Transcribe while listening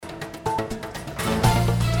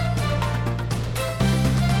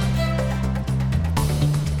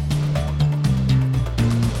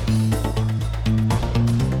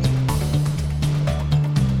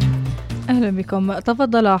بكم.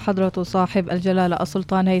 تفضل حضرة صاحب الجلالة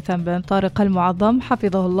السلطان هيثم بن طارق المعظم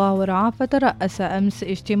حفظه الله ورعاه فترأس أمس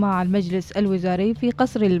اجتماع المجلس الوزاري في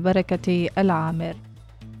قصر البركة العامر.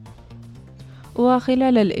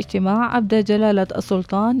 وخلال الاجتماع أبدى جلالة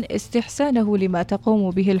السلطان استحسانه لما تقوم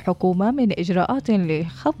به الحكومة من إجراءات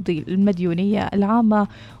لخفض المديونية العامة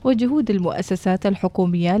وجهود المؤسسات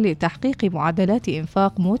الحكومية لتحقيق معدلات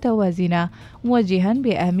إنفاق متوازنة، موجها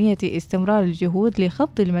بأهمية استمرار الجهود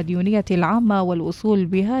لخفض المديونية العامة والوصول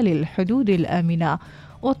بها للحدود الآمنة.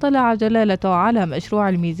 واطلع جلالته على مشروع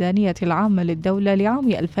الميزانية العامة للدولة لعام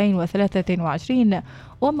 2023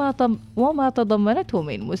 وما تضمنته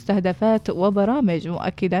من مستهدفات وبرامج،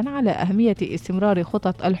 مؤكدا على أهمية استمرار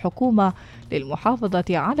خطط الحكومة للمحافظة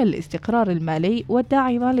على الاستقرار المالي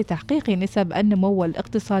والداعمة لتحقيق نسب النمو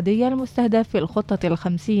الاقتصادي المستهدف في الخطة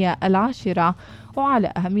الخمسية العاشرة،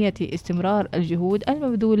 وعلى أهمية استمرار الجهود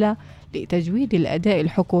المبذولة لتجويد الأداء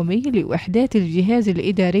الحكومي لوحدات الجهاز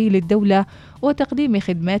الإداري للدولة وتقديم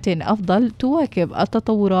خدمات أفضل تواكب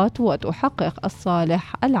التطورات وتحقق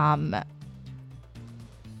الصالح العام.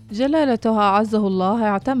 جلالته عزه الله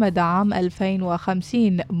اعتمد عام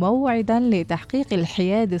 2050 موعدا لتحقيق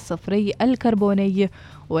الحياد الصفري الكربوني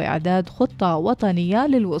وإعداد خطة وطنية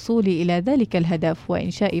للوصول إلى ذلك الهدف،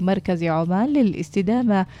 وإنشاء مركز عمان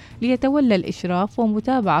للاستدامة ليتولى الإشراف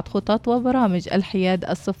ومتابعة خطط وبرامج الحياد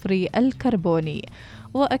الصفري الكربوني.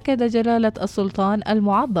 وأكد جلالة السلطان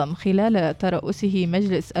المعظم خلال ترأسه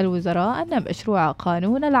مجلس الوزراء أن مشروع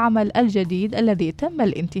قانون العمل الجديد الذي تم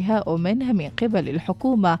الانتهاء منه من قبل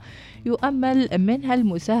الحكومة يؤمل منها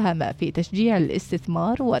المساهمة في تشجيع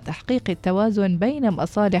الاستثمار وتحقيق التوازن بين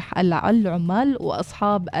مصالح العمال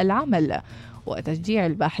وأصحاب العمل وتشجيع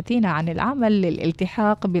الباحثين عن العمل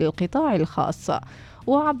للالتحاق بالقطاع الخاص.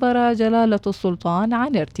 وعبر جلالة السلطان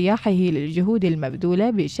عن ارتياحه للجهود المبذولة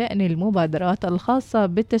بشأن المبادرات الخاصة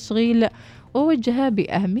بالتشغيل ووجه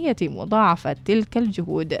بأهمية مضاعفة تلك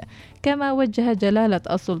الجهود. كما وجه جلالة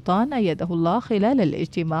السلطان أيده الله خلال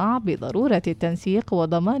الاجتماع بضرورة التنسيق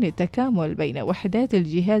وضمان التكامل بين وحدات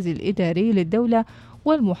الجهاز الإداري للدولة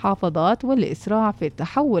والمحافظات والإسراع في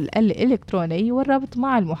التحول الإلكتروني والربط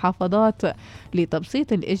مع المحافظات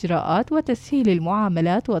لتبسيط الإجراءات وتسهيل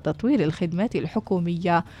المعاملات وتطوير الخدمات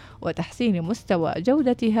الحكومية وتحسين مستوى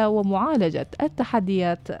جودتها ومعالجة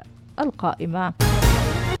التحديات القائمة.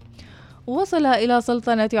 وصل إلى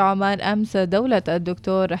سلطنة عمان أمس دولة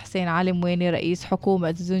الدكتور حسين علي مويني رئيس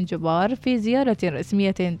حكومة زنجبار في زيارة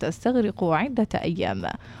رسمية تستغرق عدة أيام،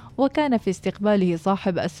 وكان في استقباله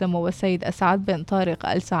صاحب السمو السيد أسعد بن طارق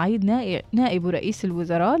السعيد نائب رئيس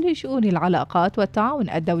الوزراء لشؤون العلاقات والتعاون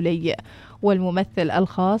الدولي والممثل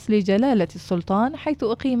الخاص لجلالة السلطان، حيث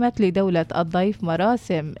أقيمت لدولة الضيف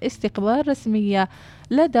مراسم استقبال رسمية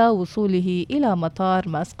لدى وصوله إلى مطار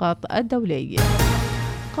مسقط الدولي.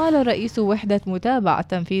 قال رئيس وحدة متابعة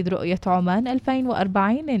تنفيذ رؤية عمان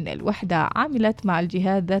 2040 إن الوحدة عملت مع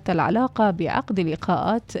الجهات ذات العلاقة بعقد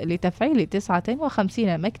لقاءات لتفعيل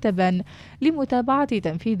 59 مكتبا لمتابعة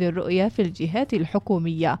تنفيذ الرؤية في الجهات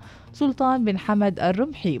الحكومية. سلطان بن حمد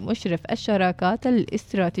الرمحي مشرف الشراكات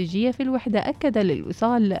الاستراتيجية في الوحدة أكد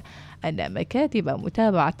للوصال أن مكاتب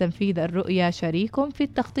متابعة تنفيذ الرؤية شريك في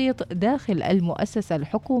التخطيط داخل المؤسسة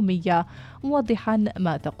الحكومية، موضحا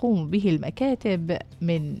ما تقوم به المكاتب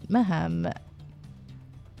من مهام.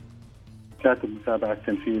 مكاتب متابعة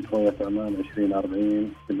تنفيذ رؤية عمان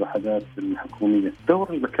 2040 في الوحدات الحكومية.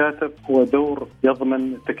 دور المكاتب هو دور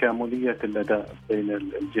يضمن تكاملية الأداء بين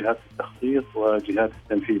الجهات التخطيط وجهات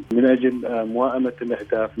التنفيذ من أجل موائمة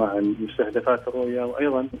الأهداف مع مستهدفات الرؤية،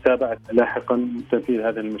 وأيضا متابعة لاحقا تنفيذ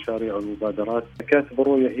هذه المشاريع والمبادرات. مكاتب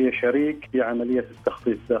الرؤية هي شريك في عملية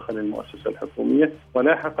التخطيط داخل المؤسسة الحكومية،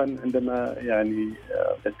 ولاحقا عندما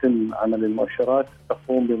يتم عمل المؤشرات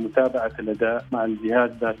تقوم بمتابعة الأداء مع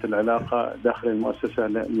الجهات ذات العلاقة داخل المؤسسة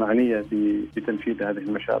المعنية بتنفيذ هذه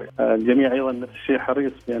المشاريع. الجميع أيضا نفس الشيء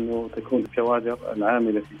حريص بأنه تكون الكوادر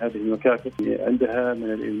العاملة في هذه المكاتب عندها من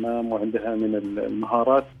الإلمام وعندها من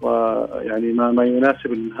المهارات ويعني ما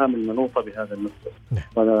يناسب المهام المنوطة بهذا المكتب.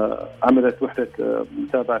 وعملت وحدة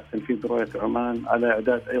متابعة تنفيذ رؤية عمان على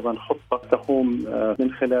إعداد أيضا خطة تقوم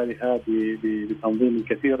من خلالها بتنظيم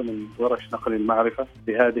الكثير من ورش نقل المعرفة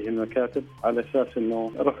بهذه المكاتب على أساس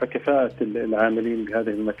أنه رفع كفاءة العاملين بهذه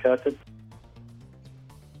المكاتب.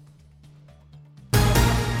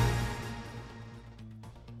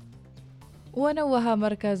 ونوه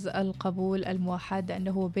مركز القبول الموحد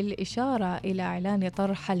أنه بالإشارة إلى إعلان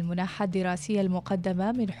طرح المنحة الدراسية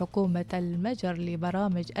المقدمة من حكومة المجر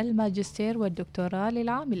لبرامج الماجستير والدكتوراه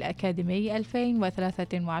للعام الأكاديمي 2023-2024،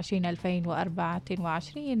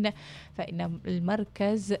 فإن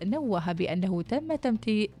المركز نوه بأنه تم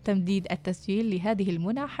تمديد التسجيل لهذه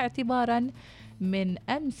المنح اعتباراً من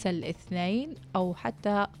أمس الاثنين أو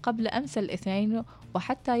حتى قبل أمس الاثنين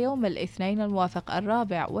وحتى يوم الاثنين الموافق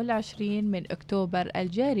 24 من أكتوبر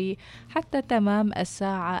الجاري حتى تمام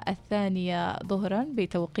الساعة 2 ظهرا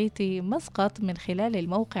بتوقيت مسقط من خلال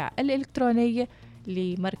الموقع الإلكتروني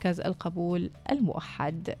لمركز القبول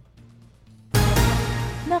الموحد.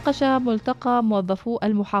 ناقش ملتقى موظفو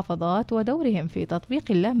المحافظات ودورهم في تطبيق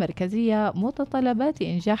اللامركزية متطلبات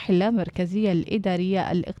إنجاح اللامركزية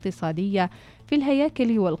الإدارية الاقتصادية في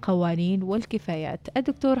الهياكل والقوانين والكفايات.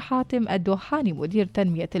 الدكتور حاتم الدوحاني مدير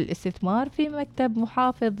تنمية الاستثمار في مكتب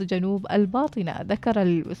محافظ جنوب الباطنة ذكر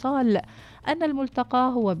للوصال أن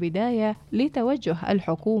الملتقى هو بداية لتوجه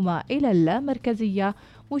الحكومة إلى اللامركزية،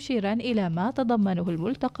 مشيرا إلى ما تضمنه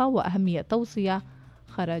الملتقى وأهمية توصية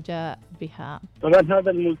خرج بها. طبعا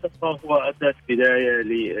هذا الملتقى هو أساس بداية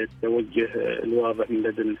للتوجه الواضح من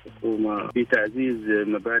لدى الحكومة في تعزيز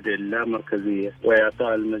مبادئ اللامركزية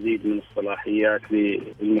وإعطاء المزيد من الصلاحيات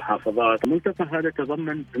للمحافظات. الملتقى هذا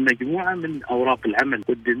تضمن مجموعة من أوراق العمل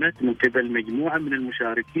قدمت من قبل مجموعة من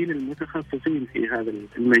المشاركين المتخصصين في هذا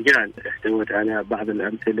المجال، احتوت على بعض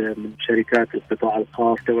الأمثلة من شركات القطاع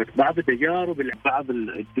الخاص، احتوت بعض تجارب بعض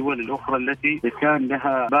الدول الأخرى التي كان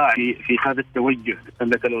لها باع في هذا التوجه.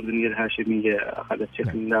 المملكة الأردنية الهاشمية أخذت شكل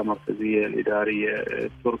اللامركزية الإدارية،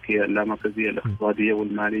 تركيا اللامركزية الاقتصادية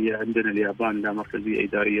والمالية، عندنا اليابان اللامركزية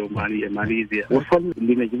إدارية ومالية، ماليزيا. وصل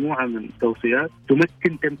لمجموعة من التوصيات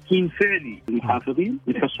تمكن تمكين فعلي المحافظين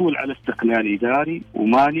للحصول على استقلال إداري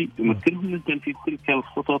ومالي يمكنهم من تنفيذ تلك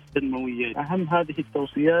الخطط التنموية. أهم هذه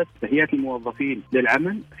التوصيات تهيئة الموظفين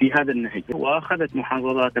للعمل في هذا النهج، وأخذت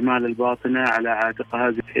محافظات شمال الباطنة على عاتقها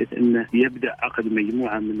بحيث أنه يبدأ عقد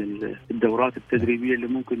مجموعة من الدورات التدريبية اللي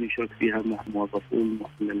ممكن يشارك فيها موظفون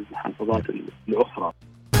من المحافظات الأخرى.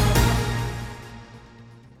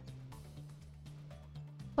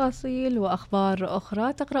 تفاصيل وأخبار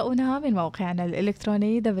أخرى تقرؤونها من موقعنا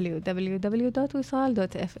الإلكتروني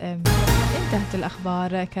www.wisal.fm. انتهت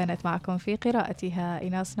الأخبار، كانت معكم في قراءتها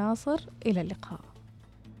إناس ناصر. إلى اللقاء.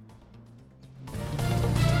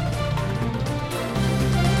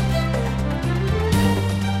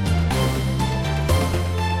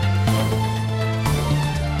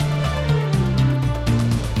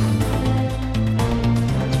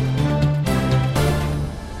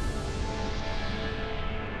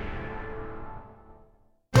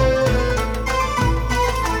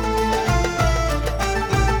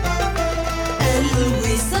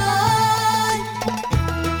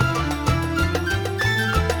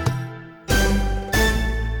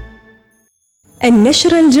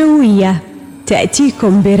 النشرة الجوية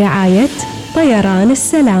تأتيكم برعاية طيران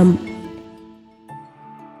السلام.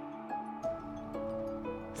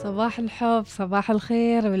 صباح الحب، صباح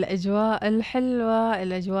الخير والأجواء الحلوة،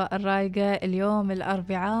 الأجواء الرايقة. اليوم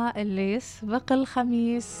الأربعاء اللي يسبق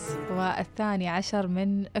الخميس و12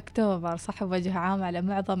 من أكتوبر، صحب وجه عام على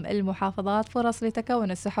معظم المحافظات، فرص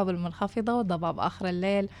لتكون السحب المنخفضة والضباب آخر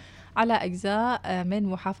الليل على أجزاء من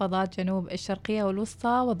محافظات جنوب الشرقية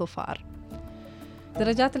والوسطى وظفار.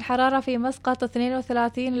 درجات الحرارة في مسقط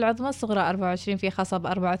 32 العظمى، الصغرى 24 في خصب،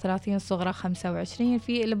 34 الصغرى، 25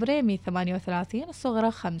 في البريمي، 38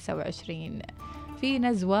 الصغرى، 25 في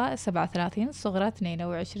نزوة، 37 الصغرى،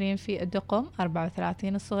 22 في الدقم،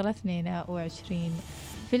 34 الصغرى، 22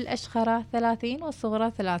 في الأشخرة، 30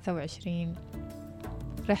 والصغرى، 23.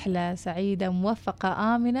 رحلة سعيدة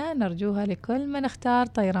موفقة آمنة نرجوها لكل من اختار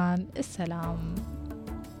طيران السلام.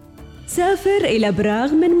 سافر إلى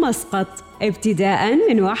براغ من مسقط ابتداء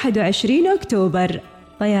من 21 أكتوبر.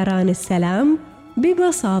 طيران السلام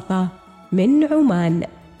ببساطة من عمان.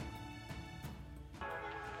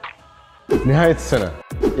 نهاية السنة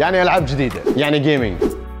يعني ألعاب جديدة، يعني جيمينج،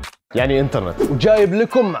 يعني إنترنت، وجايب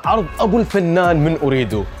لكم عرض أبو الفنان من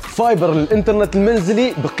أريده، فايبر الإنترنت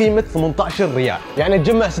المنزلي بقيمة 18 ريال، يعني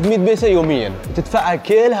تجمع 600 بيسة يوميا وتدفعها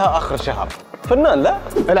كلها آخر الشهر. فنان لا؟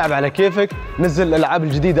 العب على كيفك، نزل الألعاب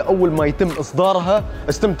الجديدة أول ما يتم إصدارها،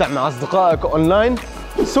 استمتع مع أصدقائك أونلاين،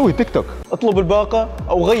 سوي تيك توك، اطلب الباقة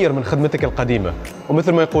أو غير من خدمتك القديمة،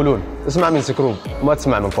 ومثل ما يقولون اسمع من سكروب وما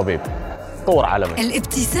تسمع من طبيب. طور عالمي.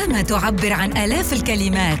 الابتسامة تعبر عن آلاف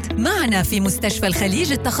الكلمات. معنا في مستشفى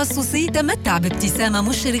الخليج التخصصي تمتع بابتسامة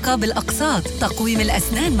مشرقة بالأقساط. تقويم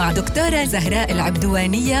الأسنان مع دكتورة زهراء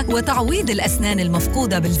العبدوانية، وتعويض الأسنان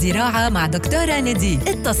المفقودة بالزراعة مع دكتورة ندي.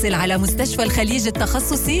 اتصل على مستشفى الخليج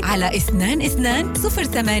التخصصي على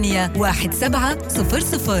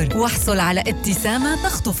 22-08-1700 واحصل على ابتسامة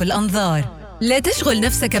تخطف الأنظار. لا تشغل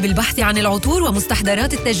نفسك بالبحث عن العطور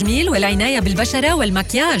ومستحضرات التجميل والعناية بالبشرة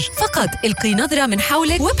والمكياج، فقط القي نظرة من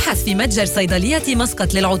حولك وابحث في متجر صيدلية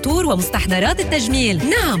مسقط للعطور ومستحضرات التجميل.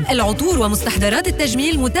 نعم، العطور ومستحضرات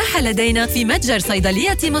التجميل متاحة لدينا في متجر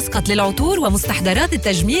صيدلية مسقط للعطور ومستحضرات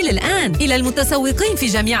التجميل الآن. إلى المتسوقين في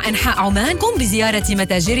جميع أنحاء عمان، قم بزيارة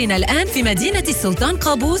متاجرنا الآن في مدينة السلطان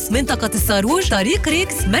قابوس، منطقة الصاروج، طريق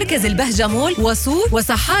ريكس، مركز البهجة مول، وصور،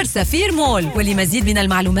 وسحار سفير مول. ولمزيد من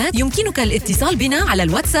المعلومات يمكنك الاتصال بنا على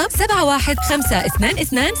الواتساب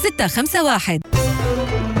 71522651.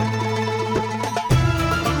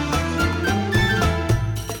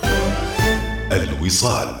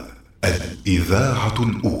 الوصال، الإذاعة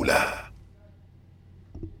الأولى.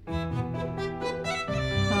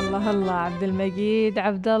 الله الله عبد المجيد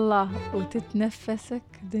عبد الله، وتتنفسك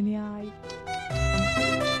دنياي.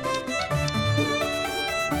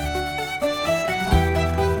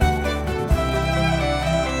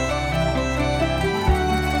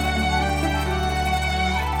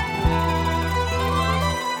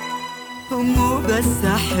 مو بس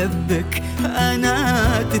أحبك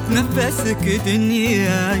أنا، تتنفسك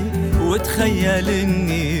دنياي، وتخيل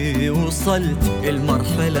إني وصلت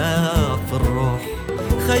المرحلة في الروح،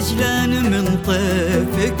 خجلان من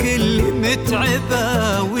طيفك اللي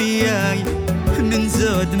متعبة وياي، من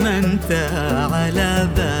زود ما انت على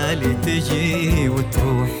بالي تجي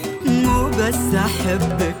وتروح. مو بس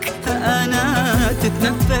أحبك أنا،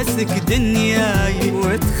 تتنفسك دنياي،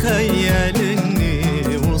 وتخيل إني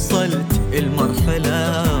وصلت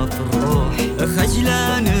المرحلة في الروح،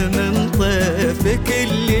 خجلان من طيفك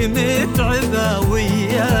اللي متعبة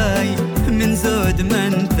وياي، من زود ما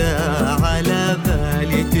انت على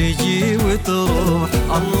بالي تجي وتروح.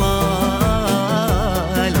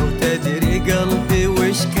 الله لو تدري قلبي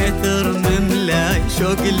وش كثر مملاي،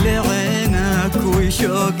 شوق لعينك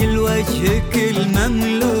وشوق لوجهك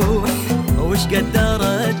المملوح، وش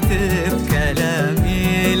قدرت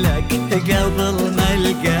بكلامي لك قبل ما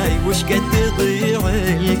القاي، وش قد يضيع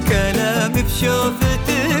الكلام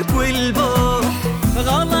بشوفتك والبوح.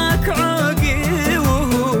 غلاك عوقي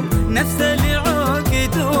وهو نفس العوق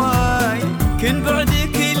دواي، كن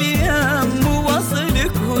بعدك اليوم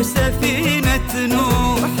ووصلك هو سفينة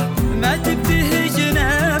نوح، ما تبتهج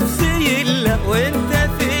نفسي إلا وانت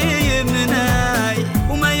في يمناي،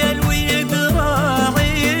 وما يلوي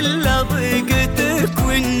ذراعي إلا ضيقتك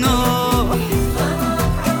والنوح.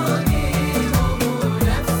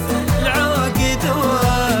 العوق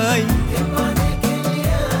دواي،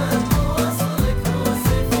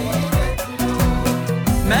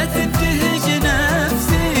 ما تبتهج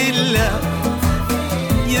نفسي إلا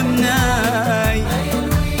يمناي،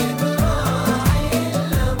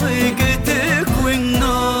 ضيقتك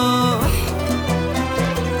والنوح.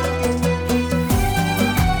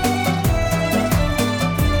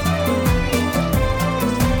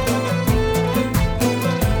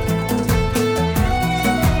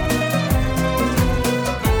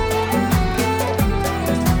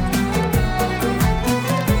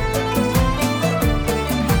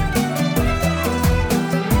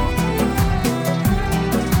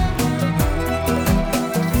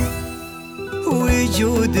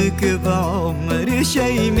 وجودك بعمري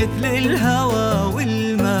شي مثل الهوى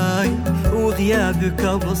والماي، وغيابك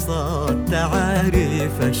أبسط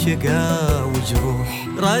تعاريف شقا وجروح،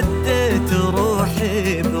 رديت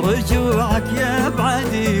روحي برجوعك يا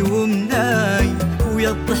بعدي ومناي، ويا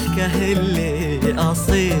الضحكة اللي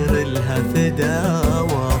أصير لها فدا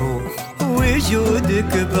واروح.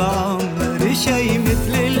 وجودك بعمري شي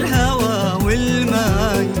مثل الهوى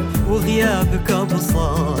والماي، وغيابك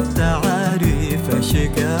أبسط تعاريف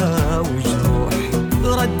شقا وجروح،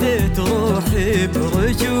 رديت روحي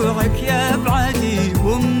برجوعك يا بعدي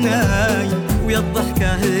ومناي، ويا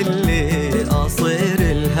الضحكة اللي أصير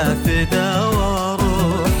لها فدا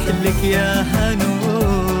واروح. لك يا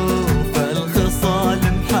هنوف الخصال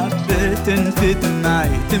محبة في دمعي،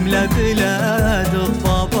 تملى بلاد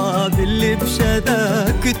الضباب اللي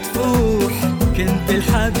بشداك تفوح، كنت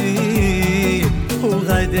الحبيب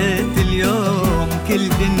وغديت اليوم كل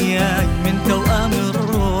دنياي، من توأم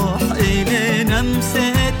الروح إلين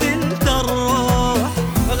أمسيت انت الروح.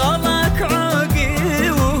 غلاك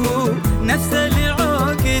عوقي وهو نفس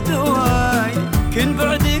العوق دواي، كن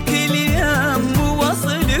بعدك اليوم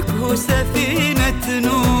ووصلك هو سفينة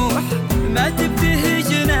نوح،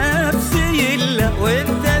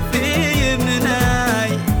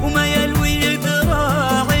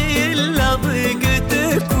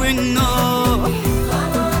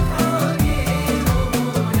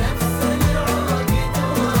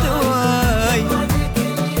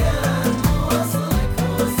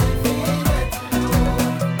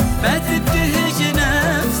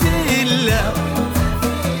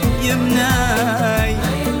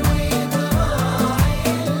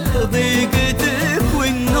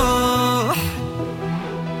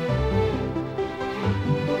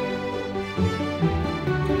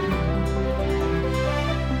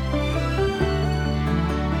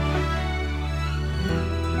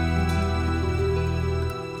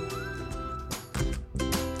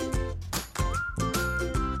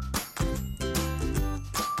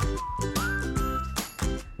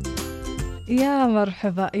 يا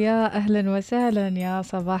مرحبا، يا أهلا وسهلا، يا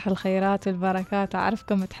صباح الخيرات والبركات.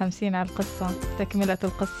 أعرفكم متحمسين على القصة، تكملة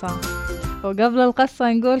القصة. وقبل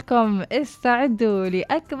القصة نقولكم استعدوا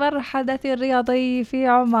لأكبر حدث رياضي في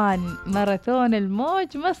عمان، ماراثون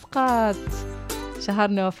الموج مسقط. شهر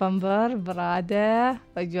نوفمبر برادة،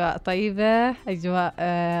 أجواء طيبة، أجواء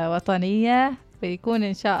وطنية. بيكون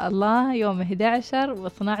إن شاء الله يوم 11 و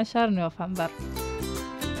 12 نوفمبر.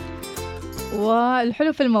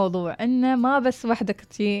 والحلو في الموضوع إنه ما بس وحدك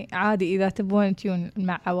تي، عادي إذا تبون تيون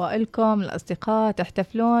مع عوائلكم الأصدقاء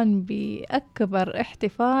تحتفلون بأكبر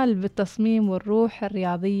احتفال بالتصميم والروح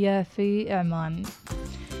الرياضية في عمان.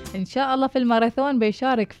 إن شاء الله في الماراثون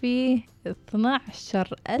بيشارك فيه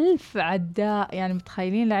 12,000 عداء. يعني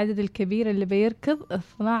متخيلين العدد الكبير اللي بيركض؟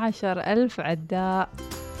 12,000 عداء.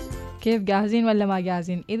 كيف، جاهزين ولا ما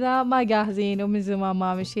جاهزين؟ إذا ما جاهزين ومن زمان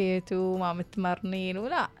ما مشيتوا وما متمرنين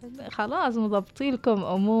ولا، خلاص مضبطيلكم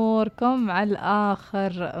أموركم على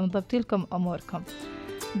الآخر، مضبطيلكم أموركم.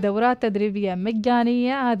 دورات تدريبية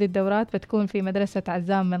مجانية. هذه الدورات بتكون في مدرسة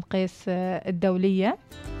عزام من قيس الدولية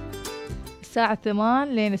الساعة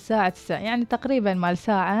 8 لين الساعة 9، يعني تقريبا مال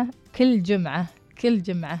ساعة كل جمعة.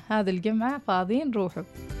 هذه الجمعة فاضيين روحوا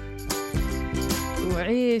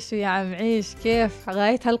وعيش يا عم عيش. كيف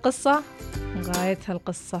غايتها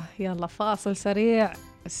القصة؟ يلا فاصل سريع،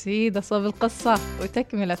 سيدة صوب القصة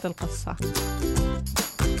وتكملة القصة.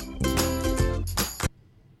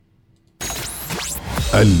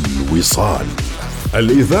 الوصال،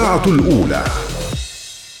 الإذاعة الأولى.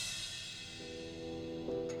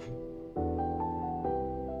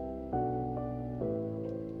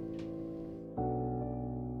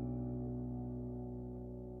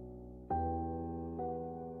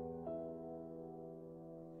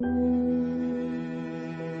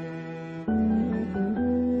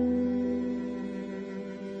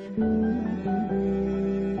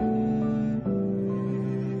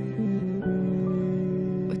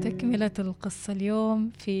 وتكملة القصة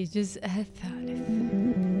اليوم في جزءها الثالث.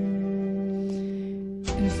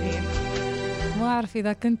 زين، ما أعرف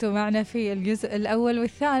إذا كنتوا معنا في الجزء الأول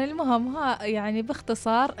والثاني. المهم يعني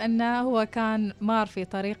باختصار أنه هو كان مار في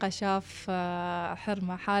طريقة، شاف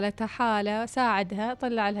حرمة حالتها حالة، ساعدها،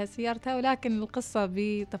 طلع لها سيارتها، ولكن القصة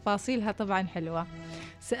بتفاصيلها طبعا حلوة.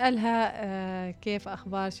 سألها كيف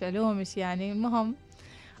أخبار شلومش يعني. المهم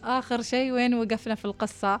آخر شيء وين وقفنا في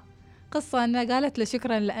القصة أنها قالت له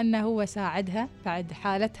شكرا لأنه هو ساعدها بعد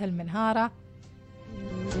حالتها المنهارة،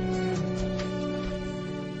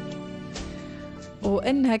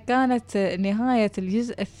 وإنها كانت نهاية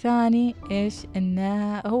الجزء الثاني إيش؟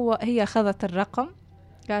 إنها هي أخذت الرقم،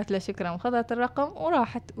 قالت له شكرا وأخذت الرقم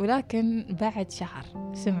وراحت. ولكن بعد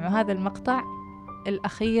شهر سمعوا هذا المقطع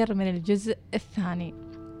الأخير من الجزء الثاني.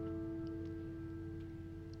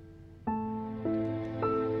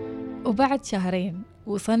 وبعد شهرين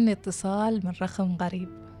وصلني اتصال من رقم غريب،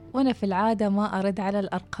 وأنا في العادة ما أرد على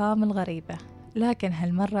الأرقام الغريبة، لكن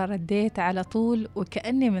هالمرة رديت على طول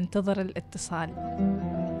وكأني منتظر الاتصال.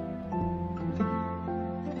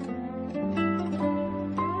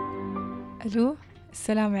 ألو،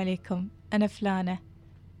 السلام عليكم، أنا فلانة،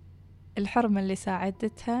 الحرمة اللي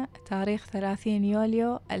ساعدتها تاريخ 30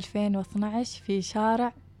 يوليو 2012 في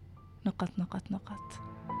شارع ...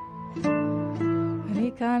 هذه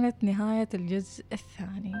كانت نهاية الجزء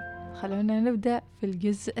الثاني. خلونا نبدأ في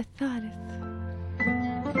الجزء الثالث.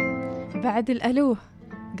 بعد الألو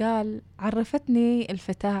قال عرفتني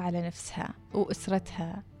الفتاة على نفسها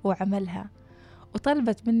وأسرتها وعملها،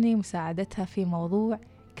 وطلبت مني مساعدتها في موضوع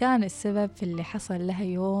كان السبب في اللي حصل لها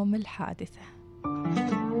يوم الحادثة.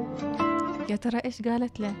 يا ترى إيش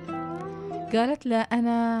قالت له؟ قالت له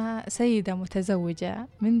أنا سيدة متزوجة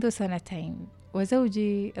منذ 2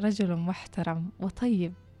 وزوجي رجل محترم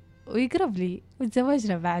وطيب ويقرب لي،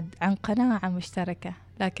 وتزوجنا بعد عن قناعة مشتركة،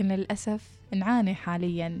 لكن للأسف نعاني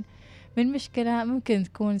حاليا من مشكلة ممكن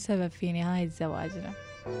تكون سبب في نهاية زواجنا.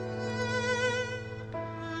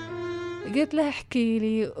 قلت له احكي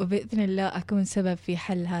لي وبإذن الله أكون سبب في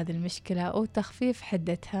حل هذه المشكلة وتخفيف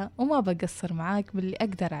حدتها، وما بقصر معاك باللي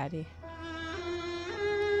أقدر عليه.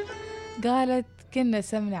 قالت كنا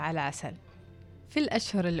سمنة على عسل. في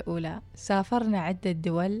الأشهر الأولى سافرنا عدة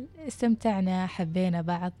دول، استمتعنا، حبينا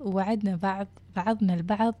بعض، ووعدنا بعضنا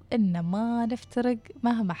البعض إن ما نفترق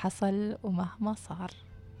مهما حصل ومهما صار.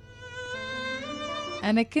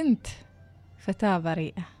 أنا كنت فتاة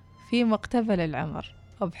بريئة في مقتبل العمر،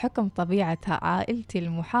 وبحكم طبيعة عائلتي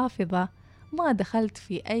المحافظة ما دخلت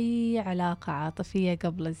في أي علاقة عاطفية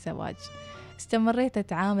قبل الزواج. استمريت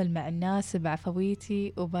أتعامل مع الناس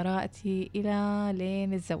بعفويتي وبراءتي إلى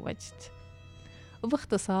لين تزوجت،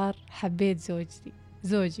 وباختصار حبيت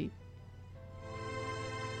زوجي،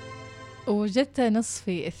 وجدت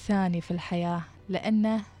نصفي الثاني في الحياة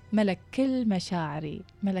لأنه ملك كل مشاعري،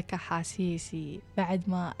 ملك أحاسيسي بعد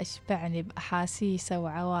ما أشبعني بأحاسيسه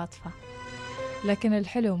وعواطفه. لكن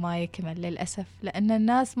الحلو ما يكمل للأسف، لأن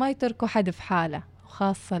الناس ما يتركوا حد في حاله،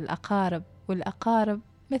 وخاصة الأقارب، والأقارب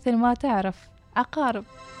مثل ما تعرف عقارب.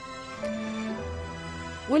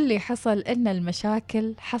 واللي حصل إن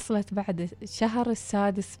المشاكل حصلت بعد الشهر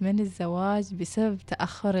السادس من الزواج بسبب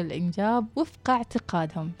تأخر الإنجاب وفق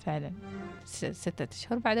اعتقادهم. فعلا 6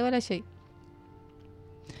 أشهر بعد ولا شيء.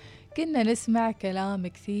 كنا نسمع كلام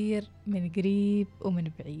كثير من قريب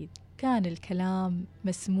ومن بعيد، كان الكلام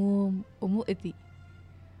مسموم ومؤذي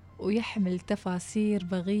ويحمل تفاسير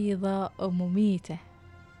بغيضة ومميتة،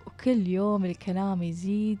 وكل يوم الكلام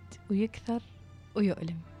يزيد ويكثر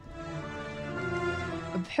ويؤلم.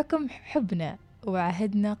 بحكم حبنا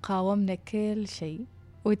وعهدنا قاومنا كل شيء،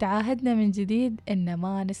 وتعاهدنا من جديد إن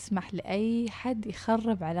ما نسمح لأي حد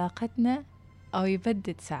يخرب علاقتنا أو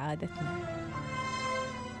يبدد سعادتنا.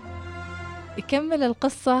 يكمل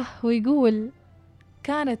القصة ويقول: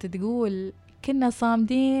 كانت تقول كنا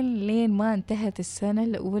صامدين لين ما انتهت السنة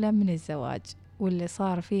الأولى من الزواج، واللي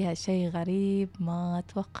صار فيها شيء غريب ما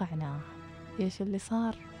توقعناه. إيش اللي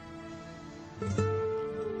صار؟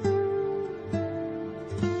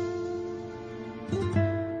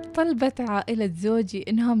 طلبت عائلة زوجي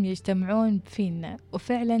إنهم يجتمعون فينا،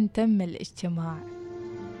 وفعلا تم الاجتماع،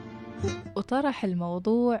 وطرح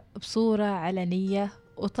الموضوع بصورة علنية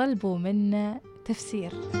وطلبوا منا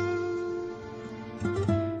تفسير.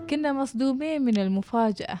 كنا مصدومين من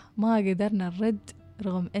المفاجأة، ما قدرنا نرد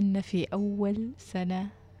رغم أن في أول سنة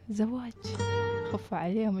زواج. خفوا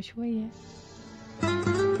عليهم شوية.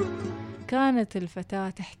 كانت الفتاة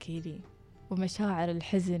تحكي لي، ومشاعر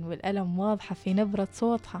الحزن والألم واضحة في نبرة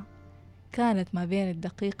صوتها. كانت ما بين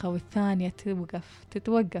الدقيقة والثانية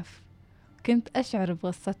تتوقف. كنت أشعر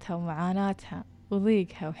بغصتها ومعاناتها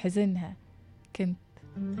وضيقها وحزنها. كنت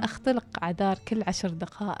أختلق عذار كل 10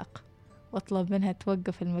 دقائق واطلب منها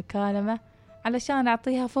توقف المكالمة علشان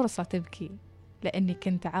أعطيها فرصة تبكي، لأني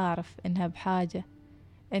كنت عارف إنها بحاجة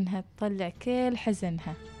إنها تطلع كل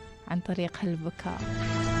حزنها عن طريق هالبكاء.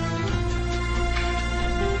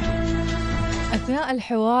 أثناء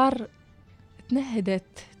الحوار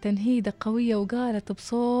تنهدت تنهيدة قوية وقالت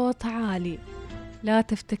بصوت عالي: لا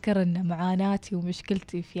تفتكر أن معاناتي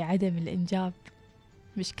ومشكلتي في عدم الإنجاب،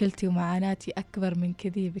 مشكلتي ومعاناتي أكبر من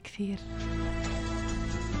كذي بكثير.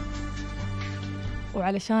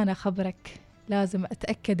 وعلشان أخبرك لازم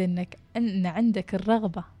أتأكد أن عندك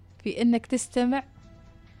الرغبة في أنك تستمع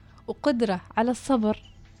وقدرة على الصبر،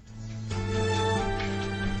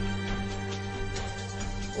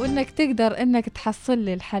 وأنك تقدر أنك تحصل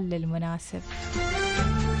لي الحل المناسب.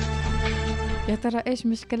 يا ترى إيش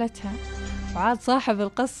مشكلتها؟ وعاد صاحب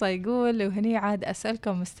القصة يقول: وهني عاد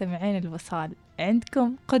أسألكم مستمعين الوصال،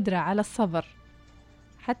 عندكم قدرة على الصبر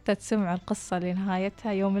حتى تسمعوا القصة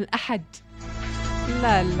لنهايتها يوم الأحد؟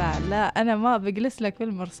 لا لا لا، أنا ما بجلس لك في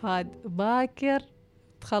المرصاد، باكر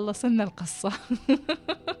تخلص لنا القصة.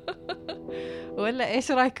 ولا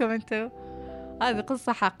إيش رأيكم أنتوا؟ هذه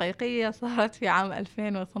قصة حقيقية صارت في عام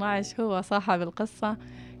 2012. هو صاحب القصة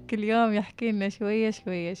كل يوم يحكي لنا شوية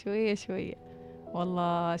شوية شوية شوية.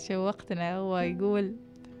 والله شوقتنا. هو يقول: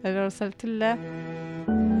 أنا رسلت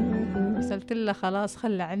له خلاص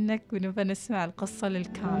خلى عنك ونبى نسمع القصة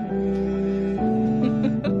للكامل.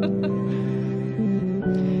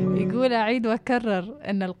 يقول: أعيد وأكرر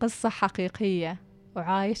أن القصة حقيقية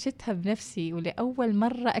وعايشتها بنفسي، ولأول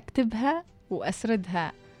مرة أكتبها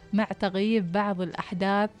وأسردها مع تغييب بعض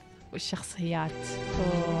الأحداث والشخصيات.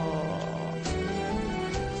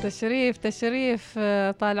 تشريف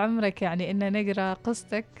طال عمرك، يعني إن نقرأ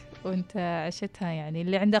قصتك وانت عشتها. يعني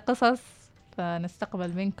اللي عنده قصص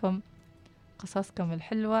فنستقبل منكم قصصكم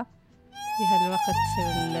الحلوة في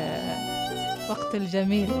الوقت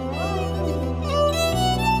الجميل.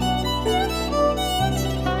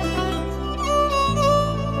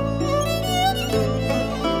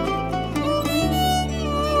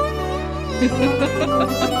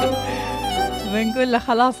 بنقول له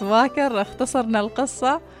خلاص باكر، اختصرنا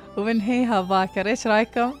القصة وبنهيها باكر، ايش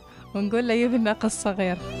رايكم؟ ونقول له يبنا قصة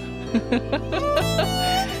غير.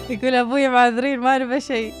 يقول: ابوي معذرين ما نبى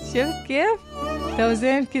شيء. شفت كيف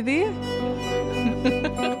توزين كذي؟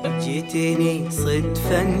 جيتني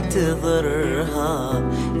صدفة انتظرها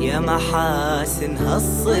يا محاسن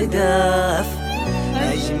هالصداف،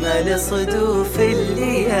 أجمل صدوف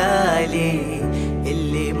الليالي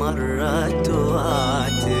اللي مرت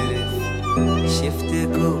واعترف.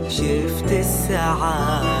 شفتك وشفت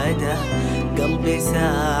السعادة، قلبي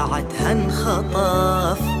ساعتها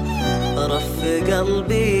انخطف، رف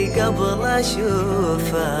قلبي قبل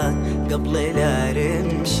أشوفه قبل لا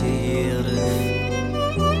رمشي يرف.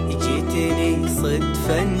 جيتني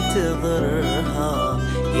صدفة انتظرها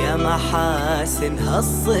يا محاسن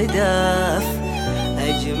هالصداف،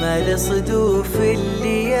 أجمل صدوف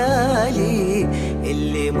الليالي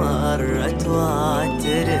اللي مرت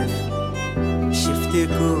واعترف.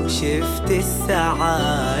 شفتك وشفت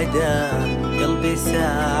السعادة قلبي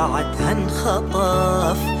ساعتها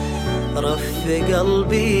انخطف، رف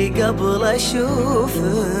قلبي قبل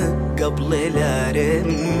أشوفه قبل لا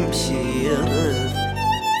رمشي يرف.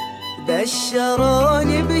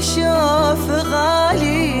 بشروني بشوف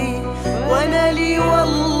غالي وانا لي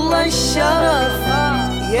والله الشرف،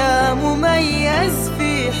 يا مميز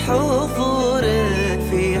في حضورك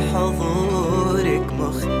في حضورك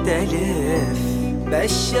مختلف.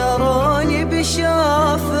 بشروني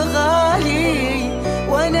بشوف غالي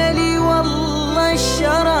وانا لي والله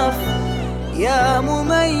الشرف، يا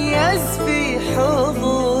مميز في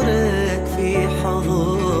حضورك في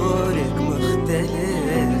حضورك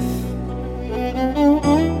مختلف.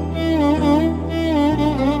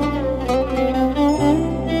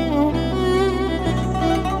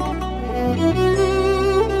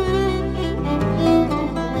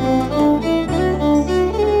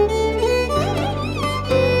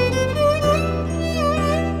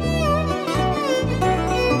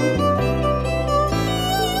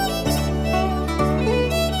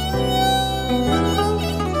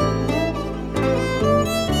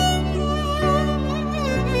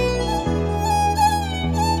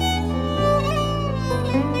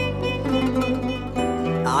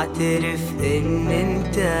 اعترف ان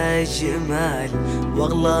انت جمال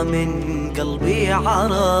واغلى من قلبي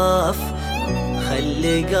عرف،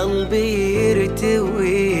 خلي قلبي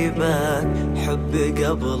يرتوي بك حب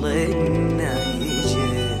قبل انه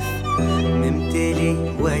يجف. ممتلي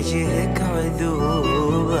وجهك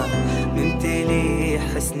عذوبة ممتلي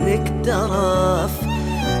حسنك ترف،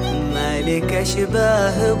 مالك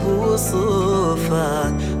اشباه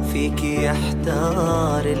بوصوفك فيك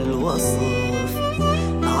يحتار الوصف.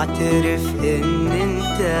 اعترف ان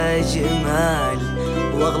انت جمال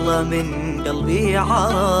واغلى من قلبي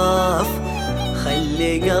عرف،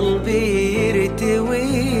 خلي قلبي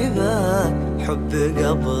يرتوي بك حب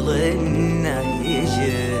قبل انه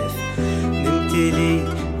يجف. ممتلي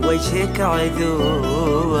وجهك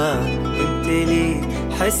عذوبة ممتلي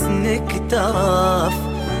حسنك ترف،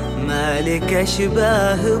 مالك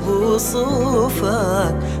اشباه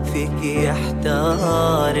بوصوفك فيك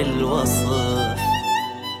يحتار الوصف.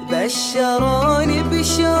 بشروني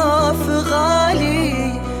بشوف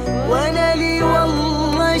غالي وانا لي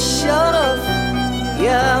والله الشرف،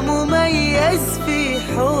 يا مميز في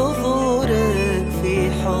حضورك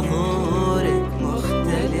في حضورك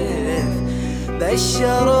مختلف.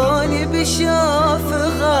 بشروني بشوف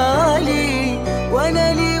غالي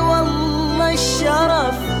وانا لي والله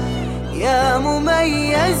الشرف، يا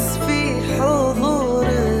مميز في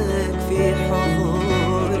حضورك في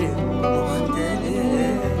حضورك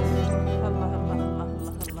مختلف. الله الله الله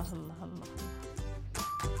الله الله الله.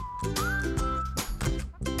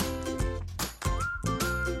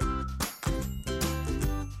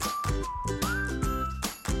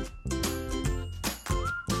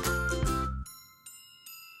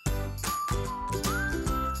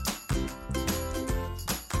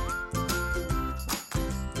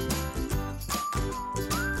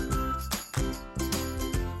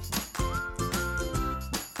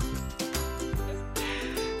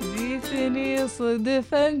 جيتني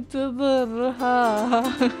صدفة انتظرها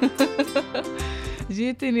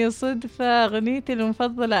جيتني صدفة أغنيتي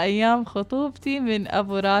المفضلة أيام خطوبتي من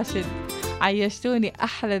أبو راشد. عيشتوني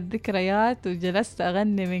أحلى الذكريات وجلست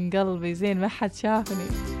أغني من قلبي زين ما حد شافني.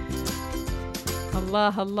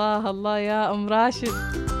 الله الله الله يا أم راشد،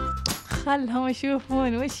 خلهم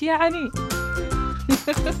يشوفون وش يعني.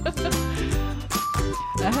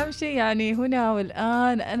 أهم شيء يعني هنا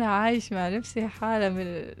والآن أنا عايش مع نفسي حالة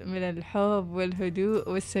من الحب والهدوء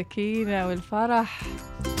والسكينة والفرح.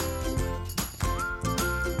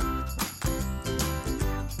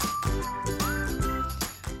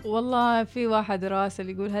 والله في واحد راسل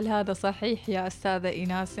يقول هل هذا صحيح يا أستاذة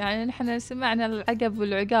إيناس؟ يعني نحن سمعنا العقب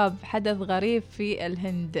والعقاب. حدث غريب في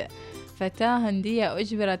الهند، فتاة هندية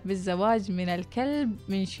أجبرت بالزواج من الكلب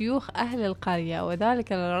من شيوخ أهل القرية،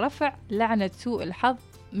 وذلك لرفع لعنة سوء الحظ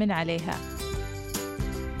من عليها.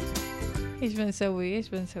 إيش بنسوي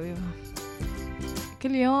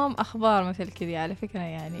كل يوم أخبار مثل كذي على فكرة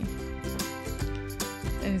يعني.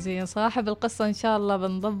 انزين صاحب القصة إن شاء الله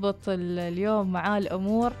بنضبط اليوم معاه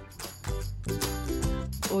الأمور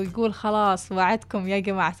ويقول خلاص وعدكم يا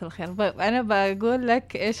جماعة الخير. أنا بقول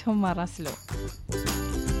لك إيش هم رسلوا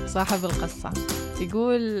صاحب القصة.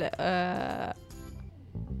 يقول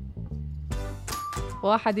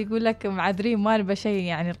واحد يقول لك معذرين ما نبى شيء،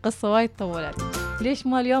 يعني القصة وايد طولت، ليش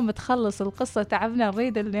ما اليوم تخلص القصة، تعبنا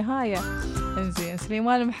نريد النهاية. انزين.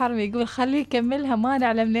 سليمان المحرمي يقول خليه يكملها، ما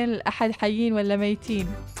نعلم منين الأحد حيين ولا ميتين.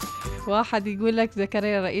 واحد يقول لك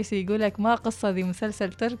زكريا الرئيسي يقول لك ما قصة ذي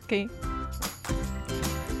مسلسل تركي.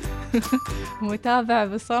 متابع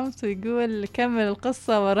بصمت ويقول كمل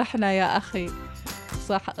القصة ورحنا يا أخي.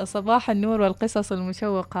 صباح النور والقصص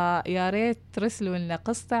المشوقة، يا ريت ترسلوا لنا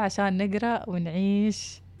قصة عشان نقرأ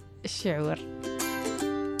ونعيش الشعور.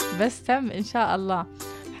 بس تم إن شاء الله.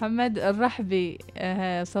 محمد الرحبي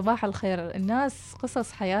صباح الخير، الناس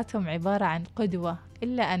قصص حياتهم عبارة عن قدوة،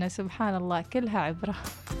 إلا أنا سبحان الله كلها عبرة.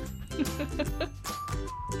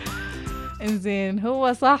 إنزين.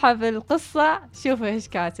 هو صاحب القصة شوفوا إيش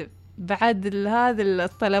كاتب بعد هذه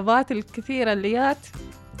الطلبات الكثيرة اللي جات.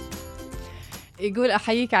 يقول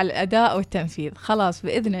أحييك على الأداء والتنفيذ، خلاص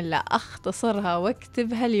بإذن الله أختصرها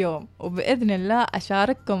واكتبها اليوم، وبإذن الله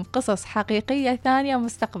أشارككم قصص حقيقية ثانية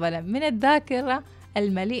مستقبلا من الذاكرة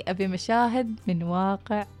المليئة بمشاهد من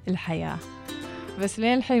واقع الحياة. بس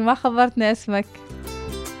لين الحين ما خبرتنا اسمك،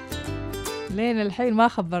 لين الحين ما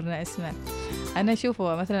خبرنا اسمك. أنا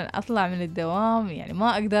شوفوا مثلا أطلع من الدوام يعني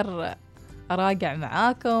ما أقدر أراجع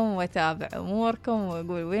معاكم وأتابع أموركم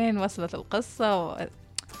وأقول وين وصلت القصة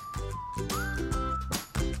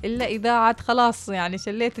إلا إذا عاد خلاص يعني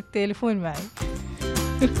شليت التليفون معي.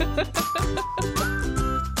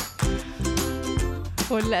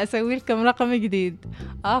 ولا أسوي لكم رقم جديد.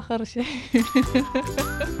 آخر شيء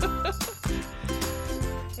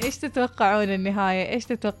إيش تتوقعون النهاية؟ إيش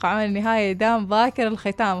تتوقعون النهاية؟ دام باكر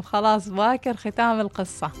الختام، خلاص باكر ختام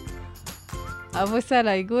القصة. أبو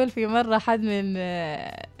سلا يقول في مرة حد من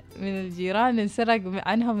الجيران انسرق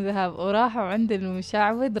عنهم ذهب وراحوا عند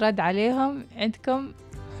المشعوذ، رد عليهم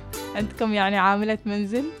عندكم يعني عاملة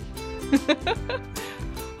منزل.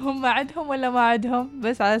 هم عندهم ولا ما عندهم؟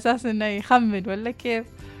 بس على أساس إنه يخمن ولا كيف؟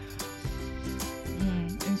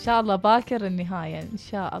 إن شاء الله باكر النهاية إن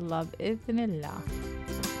شاء الله بإذن الله.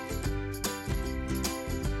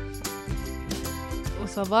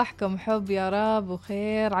 وصباحكم حب يا رب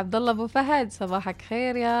وخير. عبد الله أبو فهد صباحك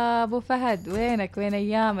خير يا أبو فهد، وينك؟ وين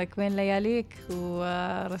أيامك؟ وين لياليك؟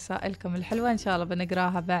 ورسائلكم الحلوة إن شاء الله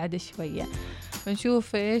بنقراها بعد شوية،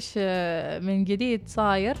 بنشوف إيش من جديد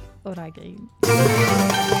صاير وراجعين.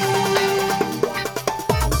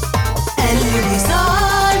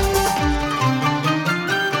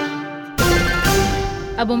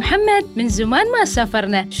 أبو محمد من زمان ما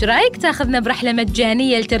سافرنا، شو رأيك تاخذنا برحلة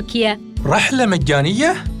مجانية لتركيا؟ رحلة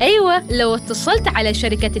مجانية؟ أيوة، لو اتصلت على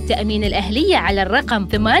شركة التأمين الأهلية على الرقم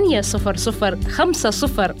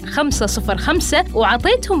 800-50505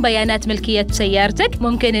 وعطيتهم بيانات ملكية سيارتك،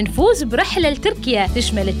 ممكن نفوز برحلة لتركيا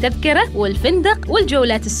تشمل التذكرة والفندق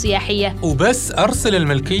والجولات السياحية. وبس أرسل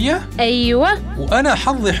الملكية؟ أيوة. وأنا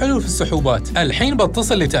حظي حلو في السحوبات، الحين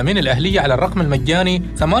بتصل لتأمين الأهلية على الرقم المجاني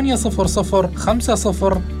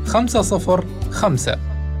 800-50505.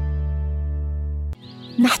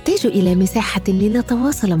 نحتاج إلى مساحة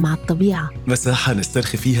لنتواصل مع الطبيعة، مساحة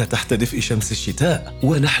نسترخي فيها تحت دفء شمس الشتاء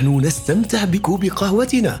ونحن نستمتع بكوب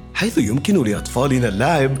قهوتنا، حيث يمكن لأطفالنا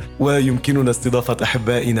اللعب ويمكننا استضافة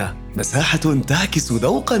أحبائنا، مساحة تعكس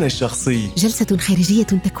ذوقنا الشخصي، جلسة خارجية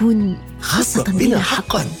تكون خاصة بنا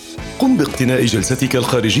حقاً. قم باقتناء جلستك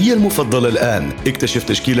الخارجية المفضلة الآن. اكتشف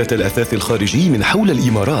تشكيلة الأثاث الخارجي من حول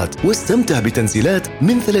الإمارات واستمتع بتنزيلات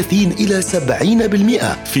من 30 إلى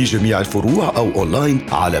 70% في جميع الفروع أو أونلاين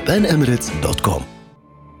على panemirates.com.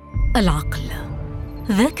 العقل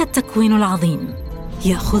ذاك التكوين العظيم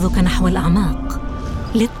يأخذك نحو الأعماق.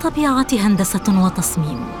 للطبيعة هندسة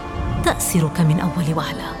وتصميم تأسرك من أول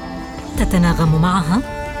وهلة، تتناغم معها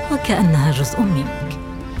وكأنها جزء منك،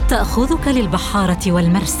 تأخذك للبحارة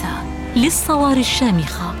والمرسى، للصواري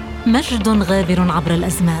الشامخة. مجد غابر عبر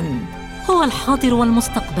الأزمان، هو الحاضر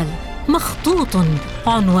والمستقبل، مخطوط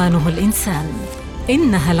عنوانه الإنسان.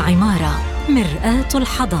 إنها العمارة، مرآة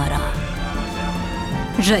الحضارة.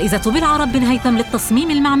 جائزة بالعرب بن هيثم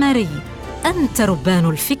للتصميم المعماري، أنت ربان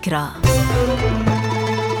الفكرة.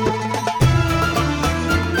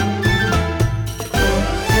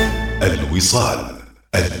 الوصال،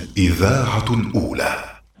 الإذاعة الأولى.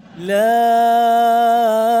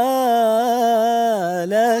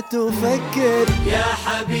 لا تفكر يا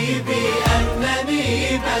حبيبي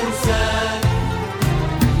أنني بنساك،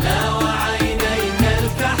 لا وعينيك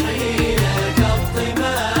الكحيل قط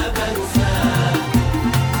ما بنساك،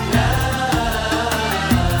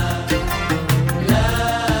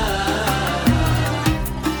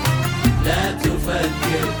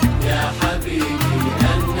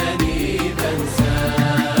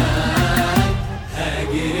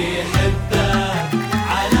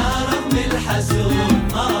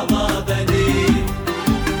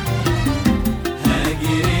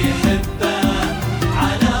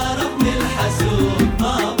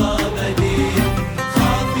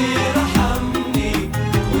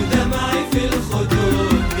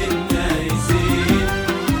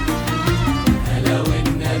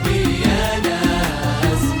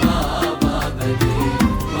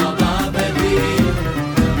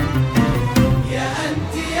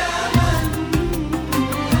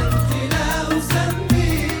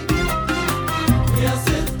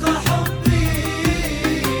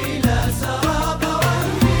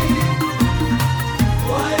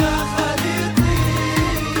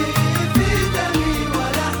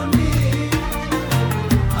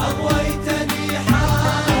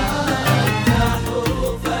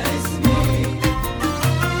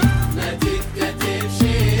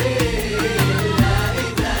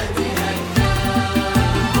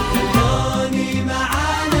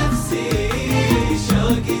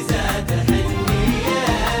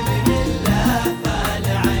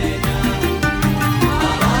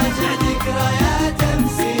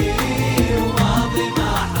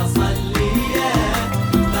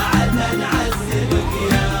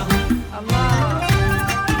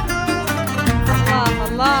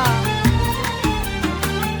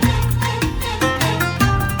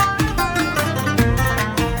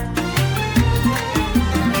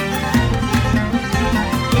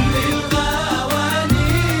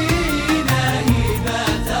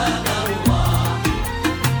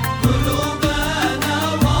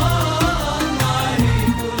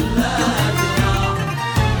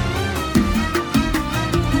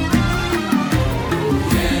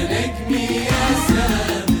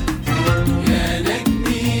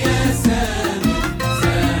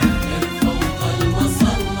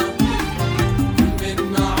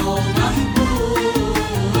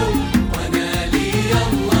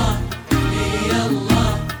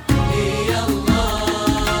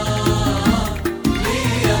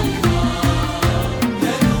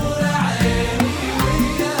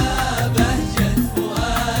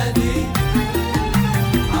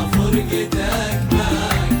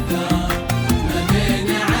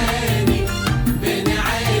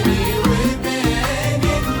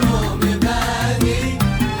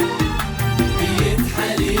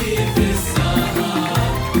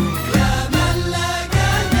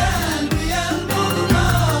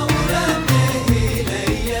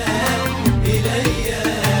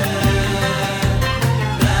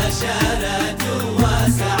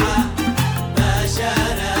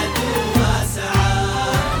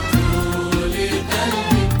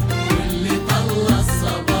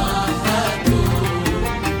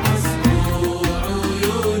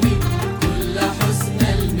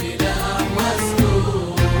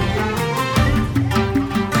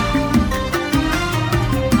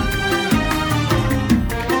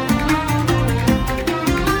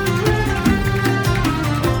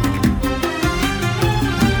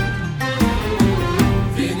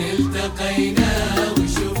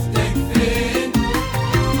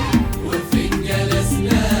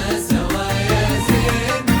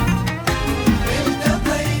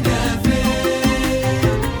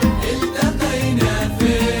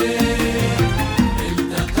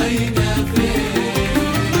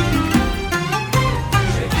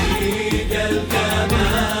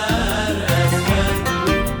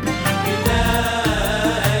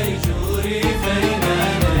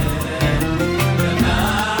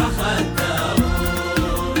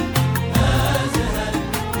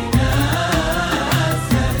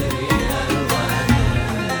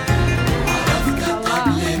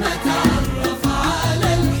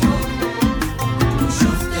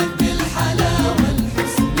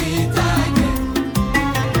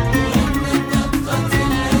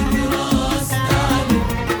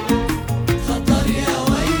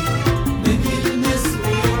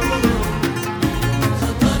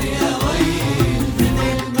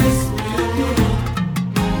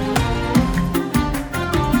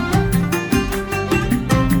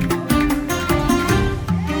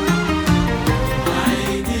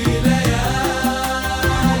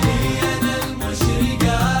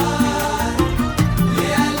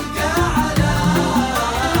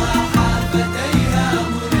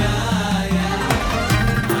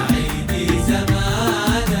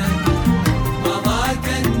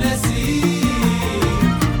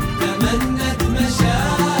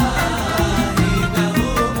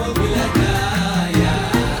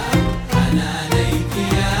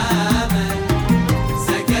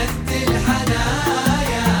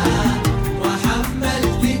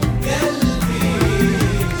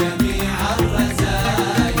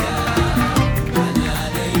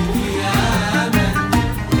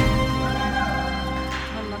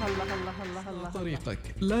 طريقك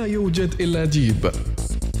لا يوجد إلا جيب.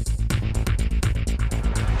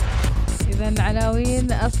 إذن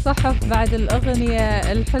عناوين الصحف بعد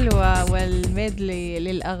الأغنية الحلوة والميدلي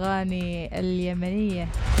للأغاني اليمنية.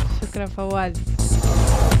 شكرا فواز،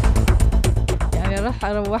 يعني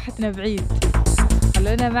روحتنا بعيد.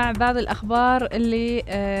 خلونا مع بعض الأخبار اللي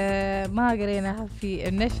ما قريناها في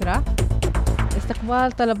النشرة.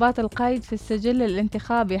 استقبال طلبات القيد في السجل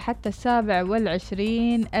الانتخابي حتى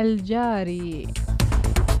 27 الجاري.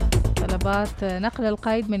 طلبات نقل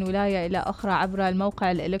القيد من ولاية إلى أخرى عبر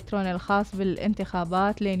الموقع الإلكتروني الخاص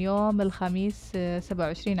بالانتخابات لين يوم الخميس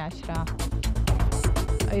 27/10.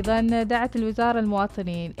 أيضا دعت الوزارة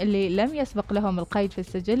المواطنين اللي لم يسبق لهم القيد في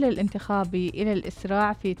السجل الانتخابي إلى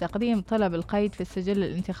الإسراع في تقديم طلب القيد في السجل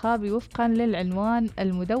الانتخابي وفقا للعنوان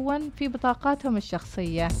المدون في بطاقاتهم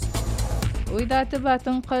الشخصية. وإذا تبى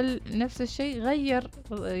تنقل نفس الشيء غير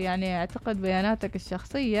يعني اعتقد بياناتك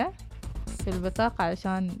الشخصية في البطاقة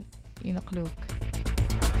عشان ينقلوك.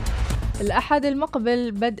 الأحد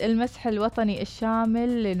المقبل بدء المسح الوطني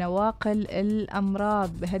الشامل لنواقل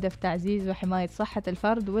الأمراض بهدف تعزيز وحماية صحة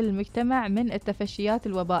الفرد والمجتمع من التفشيات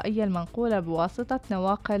الوبائية المنقولة بواسطة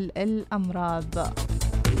نواقل الأمراض.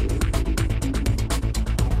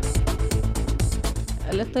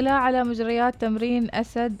 الاطلاع على مجريات تمرين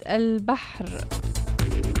أسد البحر،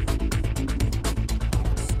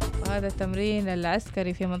 وهذا التمرين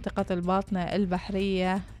العسكري في منطقة الباطنة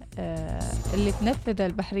البحرية اللي تنفذ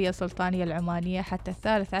البحرية السلطانية العمانية حتى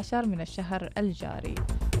 13 من الشهر الجاري.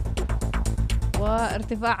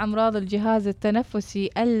 وارتفاع أمراض الجهاز التنفسي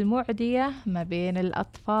المعدية ما بين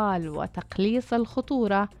الأطفال وتقليص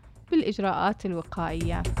الخطورة بالإجراءات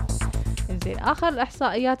الوقائية. زين، آخر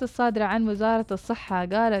الإحصائيات الصادرة عن وزارة الصحة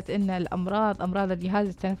قالت إن أمراض الجهاز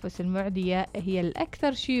التنفسي المعدية هي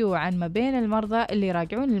الأكثر شيوعا ما بين المرضى اللي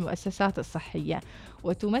يراجعون المؤسسات الصحية،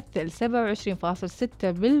 وتمثل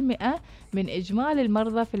 27.6% من إجمالي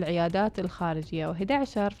المرضى في العيادات الخارجية،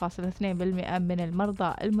 و11.2% من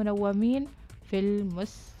المرضى المنومين في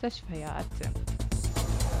المستشفيات.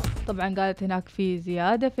 طبعا قالت هناك في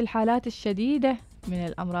زيادة في الحالات الشديدة من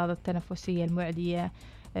الأمراض التنفسية المعدية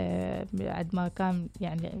بعد ما كان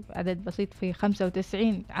يعني عدد بسيط في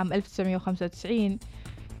 95 عام 1995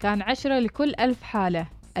 كان 10 لكل 1000 حالة.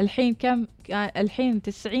 الحين كم؟ الحين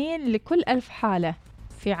 90 لكل 1000 حالة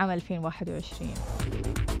في عام 2021.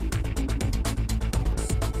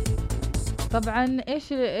 طبعا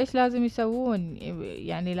ايش لازم يسوون؟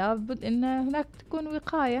 يعني لابد ان هناك تكون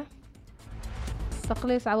وقاية،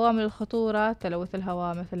 تقليص عوامل الخطورة، تلوث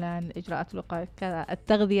الهواء مثلا، إجراءات الوقاية،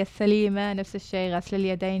 التغذية السليمة نفس الشيء، غسل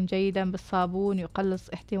اليدين جيدا بالصابون يقلص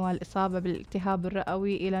احتمال الإصابة بالالتهاب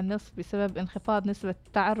الرئوي إلى النصف بسبب انخفاض نسبة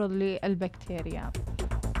التعرض للبكتيريا.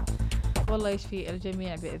 والله يشفي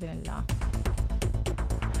الجميع بإذن الله.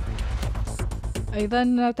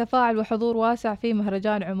 أيضا تفاعل وحضور واسع في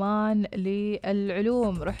مهرجان عمان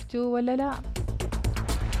للعلوم، رحتوا ولا لا؟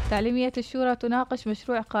 تعليمية الشورى تناقش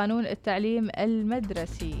مشروع قانون التعليم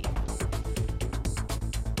المدرسي.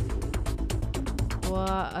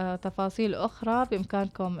 وتفاصيل أخرى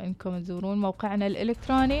بإمكانكم أنكم تزورون موقعنا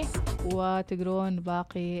الإلكتروني وتقرون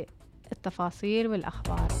باقي التفاصيل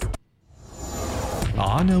والأخبار.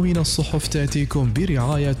 عناوين الصحف تأتيكم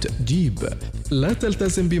برعاية جيب. لا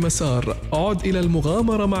تلتزم بمسار، عد إلى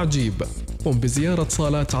المغامرة مع جيب. قم بزيارة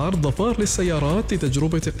صالات عرض ظفار للسيارات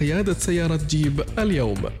لتجربة قيادة سيارة جيب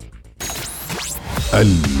اليوم.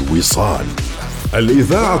 الوصال،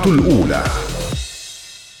 الإذاعة الأولى.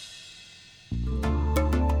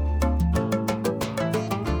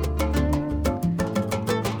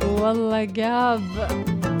 والله جاب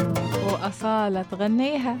وأصالة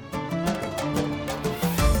تغنيها.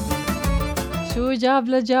 شو جاب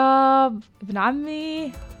لجاب ابن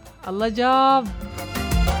عمي، الله جاب.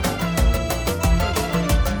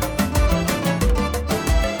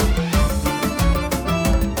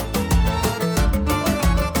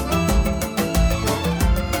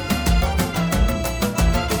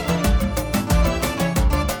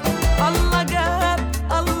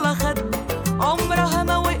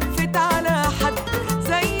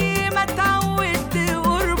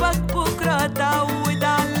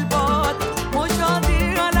 مش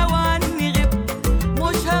هضيع لو عني غبت،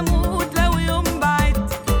 مش هموت لو يوم بعد.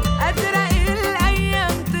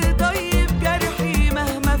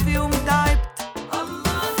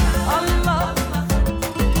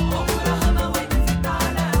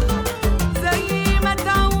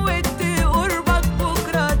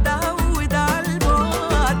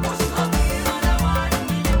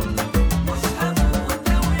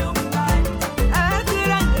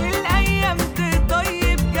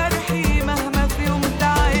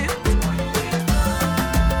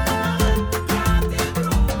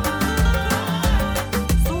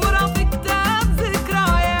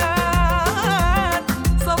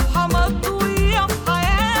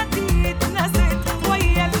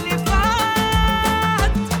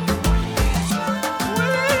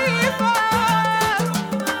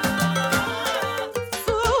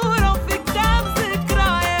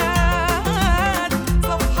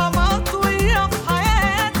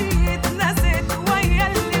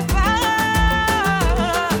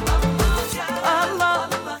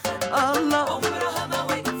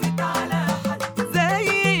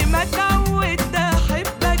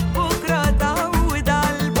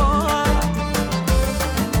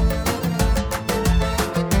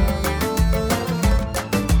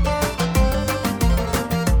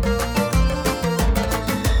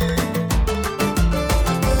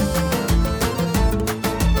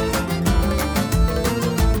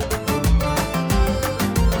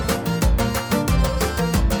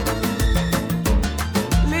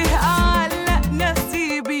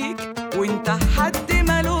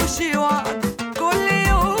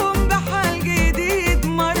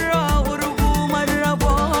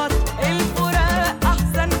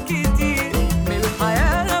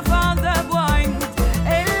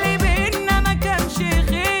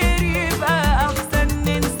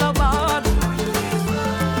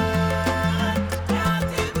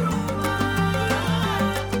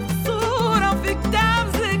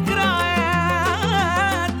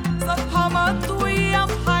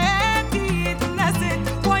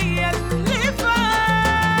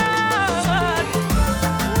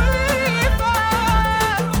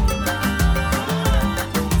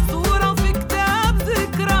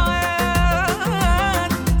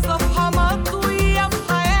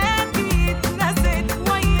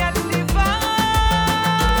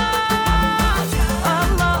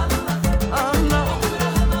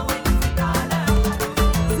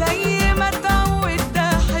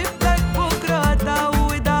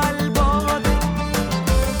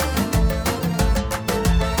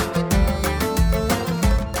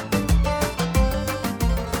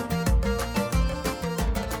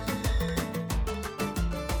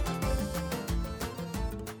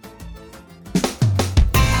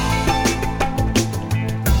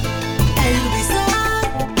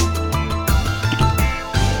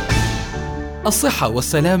 الصحة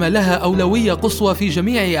والسلامة لها أولوية قصوى في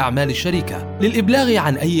جميع أعمال الشركة. للإبلاغ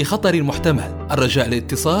عن أي خطر محتمل الرجاء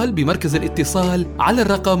الاتصال بمركز الاتصال على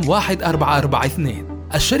الرقم 1442.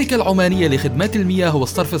 الشركة العمانية لخدمات المياه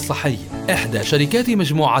والصرف الصحي، إحدى شركات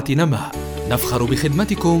مجموعة نماء. نفخر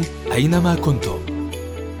بخدمتكم أينما كنتم.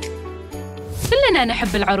 كلنا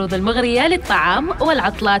نحب العروض المغرية للطعام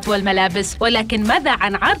والعطلات والملابس، ولكن ماذا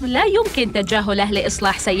عن عرض لا يمكن تجاهله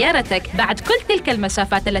لإصلاح سيارتك؟ بعد كل تلك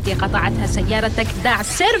المسافات التي قطعتها سيارتك، دع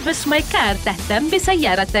سيرفيس ماي كار تهتم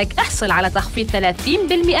بسيارتك. احصل على تخفيض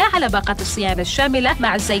 30% على باقة الصيانة الشاملة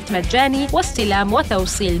مع زيت مجاني واستلام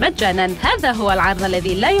وتوصيل مجانا. هذا هو العرض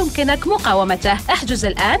الذي لا يمكنك مقاومته. احجز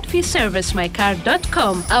الآن في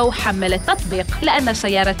servicemycar.com أو حمل التطبيق، لأن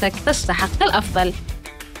سيارتك تستحق الأفضل.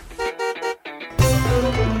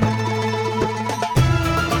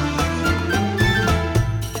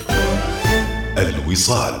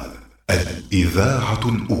 الوصال، الإذاعة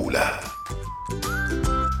الأولى.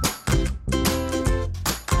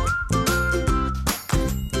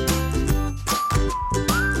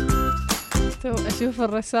 أشوف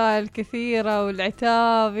الرسائل كثيرة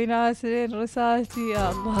والعتاب، ناس لين رسالتي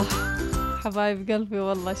يا الله حبايب قلبي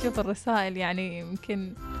والله. شوف الرسائل يعني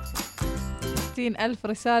يمكن 60,000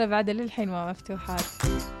 رسالة بعد للحين ما مفتوحات.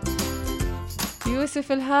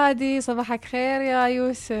 يوسف الهادي، صباحك خير يا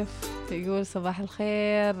يوسف. يقول صباح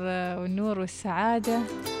الخير والنور والسعادة،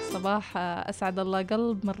 صباح أسعد الله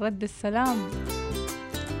قلب من رد السلام.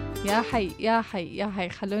 يا حي يا حي يا حي.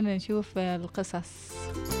 خلونا نشوف القصص.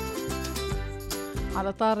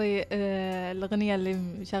 على طاري الأغنية اللي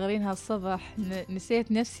مشغلينها الصبح،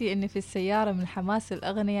 نسيت نفسي أني في السيارة من حماس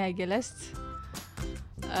الأغنية جلست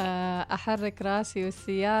أحرك راسي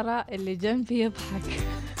والسيارة اللي جنبي يضحك.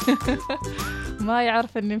 ما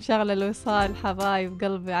يعرف أني مشغلة الوصال. حبايب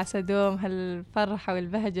قلبي عسى دوم هالفرحة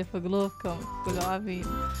والبهجة في قلوبكم، قولوا آمين.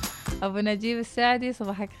 أبو نجيب السعدي،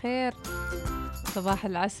 صباحك خير. صباح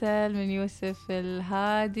العسل من يوسف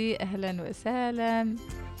الهادي، أهلا وسهلا.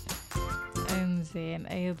 انزين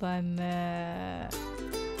أيضا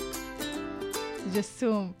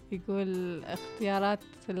جسوم يقول اختيارات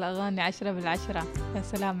الأغاني 10/10. يا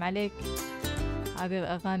سلام عليك، هذه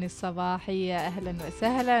الأغاني الصباحية. أهلا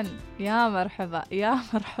وسهلا، يا مرحبا يا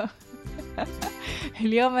مرحبا.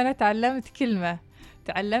 اليوم أنا تعلمت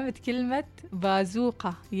كلمة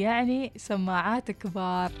بازوقة، يعني سماعات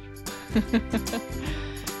كبار.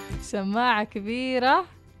 سماعة كبيرة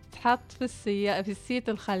تحط في السيت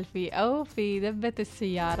الخلفي أو في دبة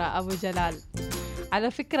السيارة. أبو جلال،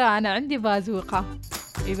 على فكرة أنا عندي بازوقة،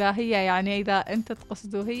 إذا هي يعني إذا أنت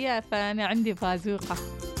تقصدوا هي، فأنا عندي بازوقة.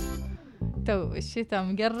 تو الشتاء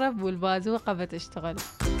مقرب والبازوقة بتشتغل.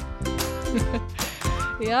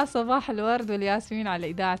 يا صباح الورد والياسمين على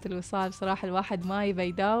إذاعة الوصال. صراحة الواحد ما يبي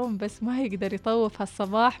يداوم، بس ما يقدر يطوف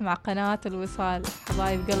هالصباح مع قناة الوصال.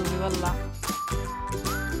 حبايب قلبي والله.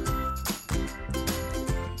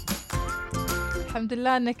 الحمد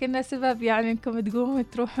لله أن كنا سبب يعني إنكم تقوموا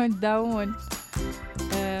تروحون تداومون.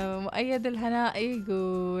 مؤيد الهنائي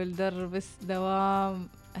يقول دربس دوام.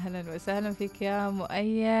 أهلا وسهلا فيك يا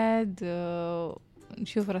مؤيد.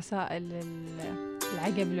 نشوف رسائل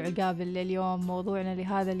العقاب اللي اليوم موضوعنا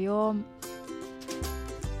لهذا اليوم.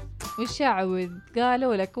 وش عود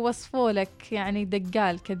قالوا لك وصفوا لك يعني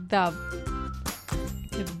دقال كذاب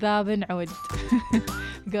نعود.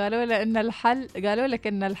 قالوا لك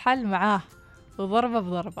إن الحل معاه وضربة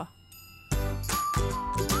بضربة.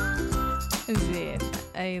 زين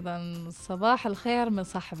أيضا صباح الخير من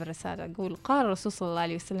صاحب الرسالة، يقول قال الرسول صلى الله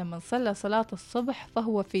عليه وسلم من صلى صلاة الصبح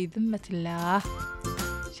فهو في ذمة الله.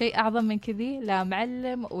 شيء أعظم من كذي؟ لا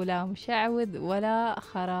معلم ولا مشعوذ ولا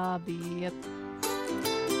خرابيط.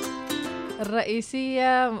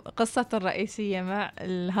 قصة الرئيسية مع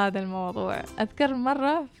هذا الموضوع، أذكر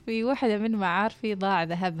مرة في واحدة من معارفي ضاع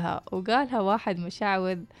ذهبها، وقالها واحد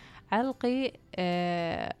مشعوذ علقي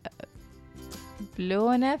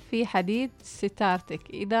بلونة في حديد ستارتك،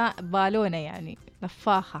 إذا بالونة يعني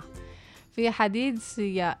نفاخة في حديد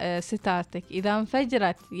ستارتك، إذا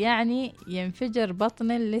انفجرت يعني ينفجر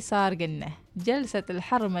بطن اللي صار قلنا. جلسة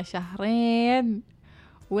الحرمة 2 شهر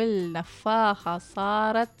والنفاخة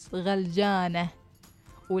صارت غلجانة،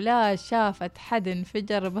 ولا شافت حد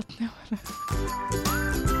انفجر بطنه.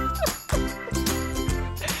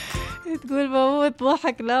 تقول بموت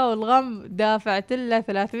ضحك لا والغم، دافعت له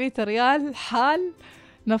 300 ريال حال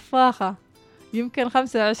نفاخة، يمكن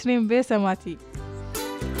 25 بيسة ماتي.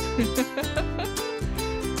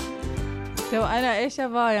 تو أنا إيش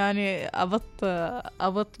أبا يعني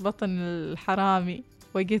أبط بطن الحرامي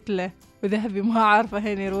وقلت له وذهبي ما عارفة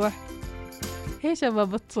هين يروح، إيش أبا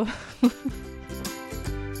بطه.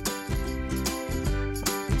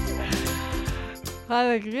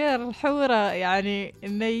 هذا غير الحورة، يعني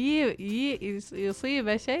إنه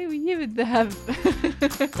يصيبه شيء ويجيب الذهب.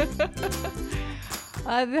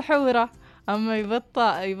 هذه حورة. أما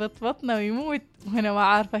يبط بطنه ويموت وأنا ما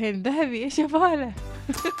عارفة هين ذهبي إيش أفعله.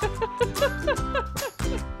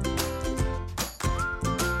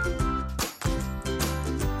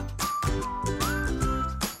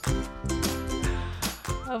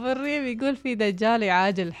 أبو الريم يقول في دجال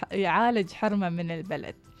يعالج حرمة من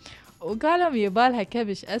البلد، وقالهم يبالها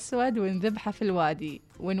كبش أسود ونذبحه في الوادي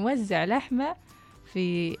ونوزع لحمة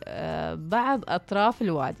في بعض أطراف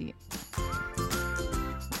الوادي،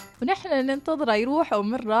 ونحن ننتظره يروح،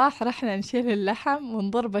 ومن راح رحنا نشيل اللحم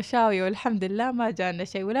ونضربه شاوية، والحمد لله ما جانا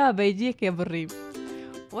شيء. ولا بيجيك يا أبو الريم،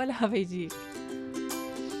 ولا بيجيك.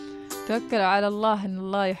 توكلوا على الله، إن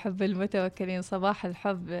الله يحب المتوكلين. صباح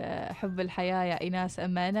الحب، حب الحياة يا إناس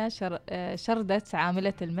أمانة. شردت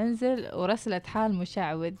عاملة المنزل ورسلت حال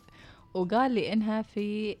مشعوذ، وقال لي إنها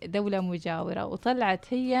في دولة مجاورة، وطلعت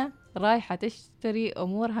هي رايحة تشتري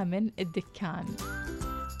أمورها من الدكان.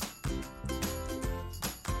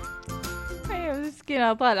 هي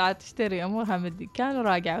مسكينة طالعة تشتري أمورها من الدكان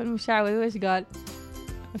وراجعة، والمشعوذ ويش قال؟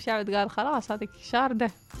 المشعوذ قال خلاص هذيك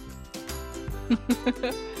شاردة.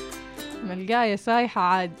 ملقاية سايحة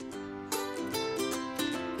عاد.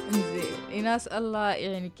 انزين إيناس، الله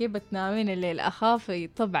يعني كيف بتنامين الليل؟ أخاف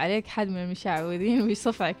يطب عليك حد من المشعوذين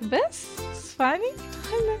ويصفعك، بس صفعني.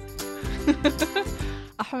 هلا.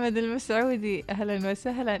 أحمد المسعودي، أهلا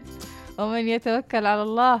وسهلا. ومن يتوكل على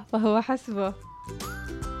الله فهو حسبه.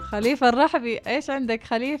 خليفة الرحبي، إيش عندك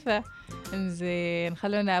خليفة؟ انزين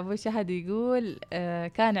خلونا. أبو شهد يقول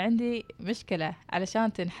كان عندي مشكلة،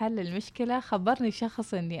 علشان تنحل المشكلة خبرني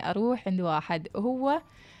شخص إني أروح عند واحد وهو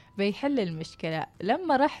بيحل المشكلة.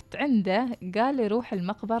 لما رحت عنده قال لي روح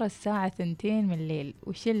المقبرة الساعة 2 من الليل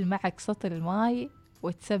وشيل معك سطل الماي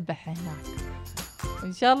وتسبح هناك.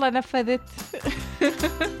 إن شاء الله نفذت.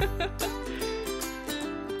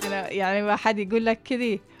 أنا يعني واحد يقول لك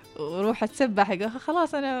كذي وروح اتسبح، يقول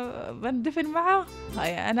خلاص انا بندفن معاه،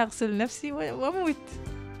 هاي انا اغسل نفسي واموت.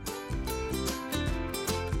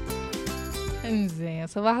 انزين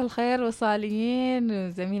صباح الخير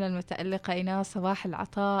وصاليين. زميلة المتألقة إيناس، صباح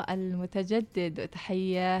العطاء المتجدد،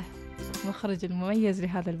 وتحية مخرج المميز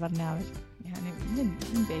لهذا البرنامج، يعني من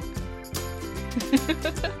بيتكم.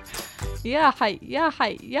 يا حي يا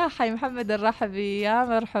حي يا حي محمد الرحبي، يا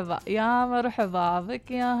مرحبا يا مرحبا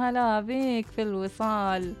بك، يا هلا بك في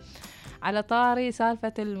الوصال. على طاري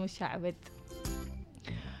سالفة المشعبد،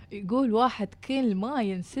 يقول واحد كل ما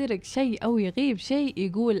ينسرق شيء أو يغيب شيء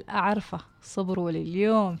يقول أعرفه، صبروا لي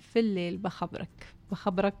اليوم في الليل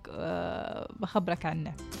بخبرك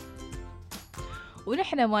عنه.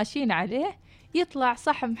 ونحن ماشيين عليه يطلع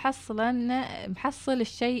صح محصل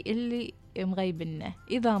الشيء اللي مغيبنا،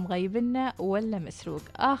 إذا مغيبنا ولا مسروق.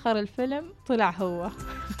 آخر الفيلم طلع هو.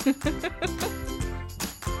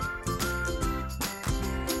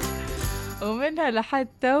 ومنها لحد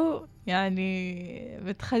تو يعني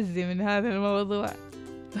متخزي من هذا الموضوع.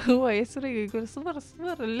 هو يسرق يقول صبر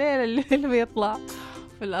الليلة اللي بيطلع،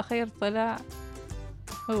 في الأخير طلع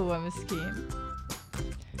هو مسكين.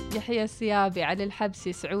 يحيى السيابي، علي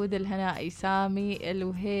الحبسي، سعود الهنائي، سامي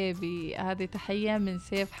الوهيبي، هذه تحية من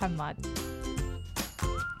سيف حماد.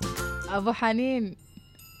 أبو حنين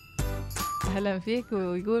أهلا فيك،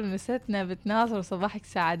 ويقول نستنا بتناصر وصباحك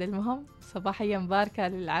سعد. المهم صباحية مباركة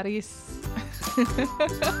للعريس.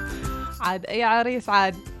 عاد أي عريس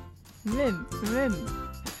عاد. من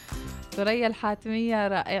ثريا الحاتمية،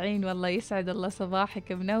 رائعين والله، يسعد الله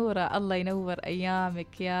صباحك، منورة، الله ينور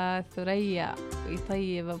أيامك يا ثريا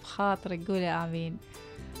ويطيب بخاطرك، قولي آمين.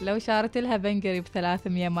 لو شارت لها بنقري ب300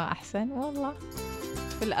 ما أحسن والله.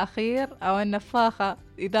 في الأخير أو النفاخة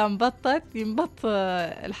إذا انبطت ينبط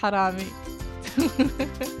الحرامي.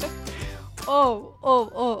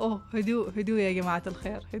 أوه هدوء يا جماعة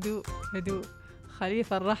الخير، هدوء.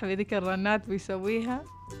 خليفة الرحبي ذيك الرنات بيسويها.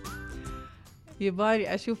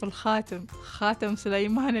 يبالي أشوف خاتم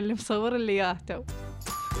سليمان اللي مصور اللي ياهتو.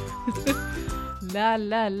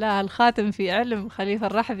 لا الخاتم في علم، خليفة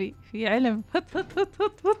الرحبي في علم. هت.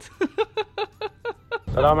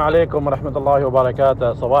 السلام عليكم ورحمة الله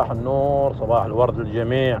وبركاته. صباح النور، صباح الورد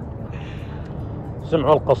للجميع.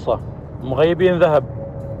 سمعوا القصة، مغيبين ذهب،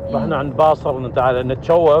 رحنا عند باصر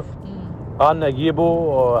نتشوف، قالنا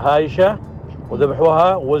جيبوا هايشة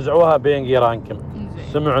وذبحوها ووزعوها بين جيرانكم.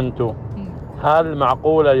 سمعوا انتو، هل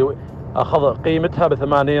معقولة أخذ قيمتها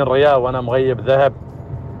ب80 ريال وأنا مغيب ذهب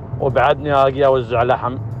وبعدني أجي أوزع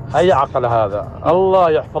لحم؟ أي عقل هذا؟ الله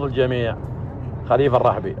يحفظ الجميع. خليفة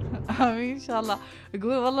الرحبي. آمين إن شاء الله.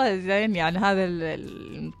 يقول والله زين يعني هذا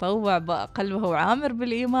المطوع قلبه عامر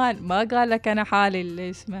بالإيمان، ما قال لك أنا حالي اللي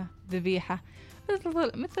اسمه ذبيحة،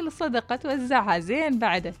 مثل الصدقة توزعها زين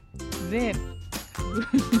بعده زين.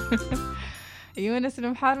 يونس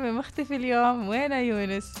المحارمي مختفي اليوم، وين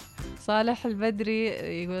يونس؟ صالح البدري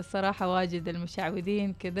يقول الصراحة واجد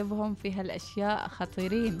المشعوذين كذبهم في هالأشياء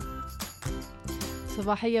خطيرين.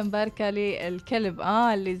 صباحية مباركة للكلب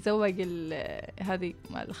اللي تزوج هذه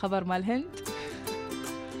الخبر مال الهند.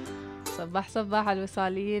 صباح على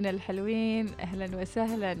الوصاليين الحلوين، أهلا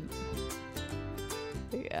وسهلا.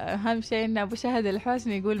 أهم شيء إن أبو شهد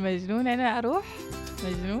الحسني يقول مجنون، أنا أروح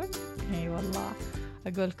مجنون. اي والله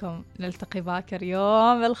أقولكم نلتقي باكر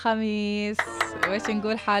يوم الخميس. ويش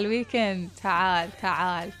نقول حال ويكند؟ تعال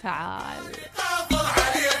تعال تعال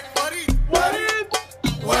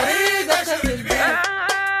وريد أخذ البيت.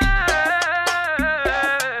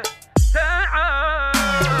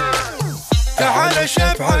 تعال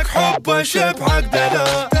شبعك حب شبعك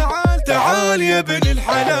دلال، تعال يا ابن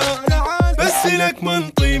الحلال، بس لك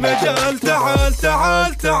منطي مجال. تعال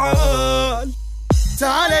تعال تعال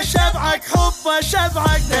تعال شبعك حب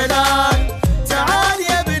شبعك دلال، تعال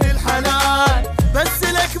يا ابن الحلال، بس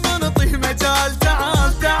لك منطي مجال.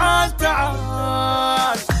 تعال تعال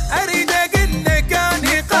تعال أريد أقلك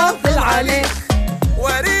أني قافل عليك،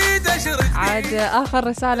 وأريد أشرك عاد آخر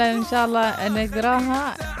رسالة إن شاء الله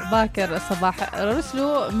نقراها باكر الصباح.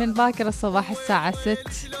 رسلوا من باكر الصباح الساعة 6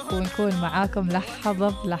 ونكون معاكم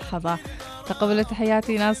لحظة بلحظة. تقبلوا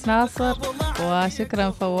تحياتي ناس ناصر،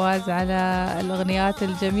 وشكرا فواز على الأغنيات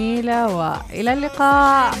الجميلة، وإلى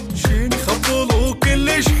اللقاء. شين خبلوا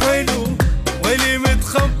كلش حلو واللي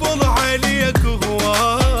متخبل عليك هو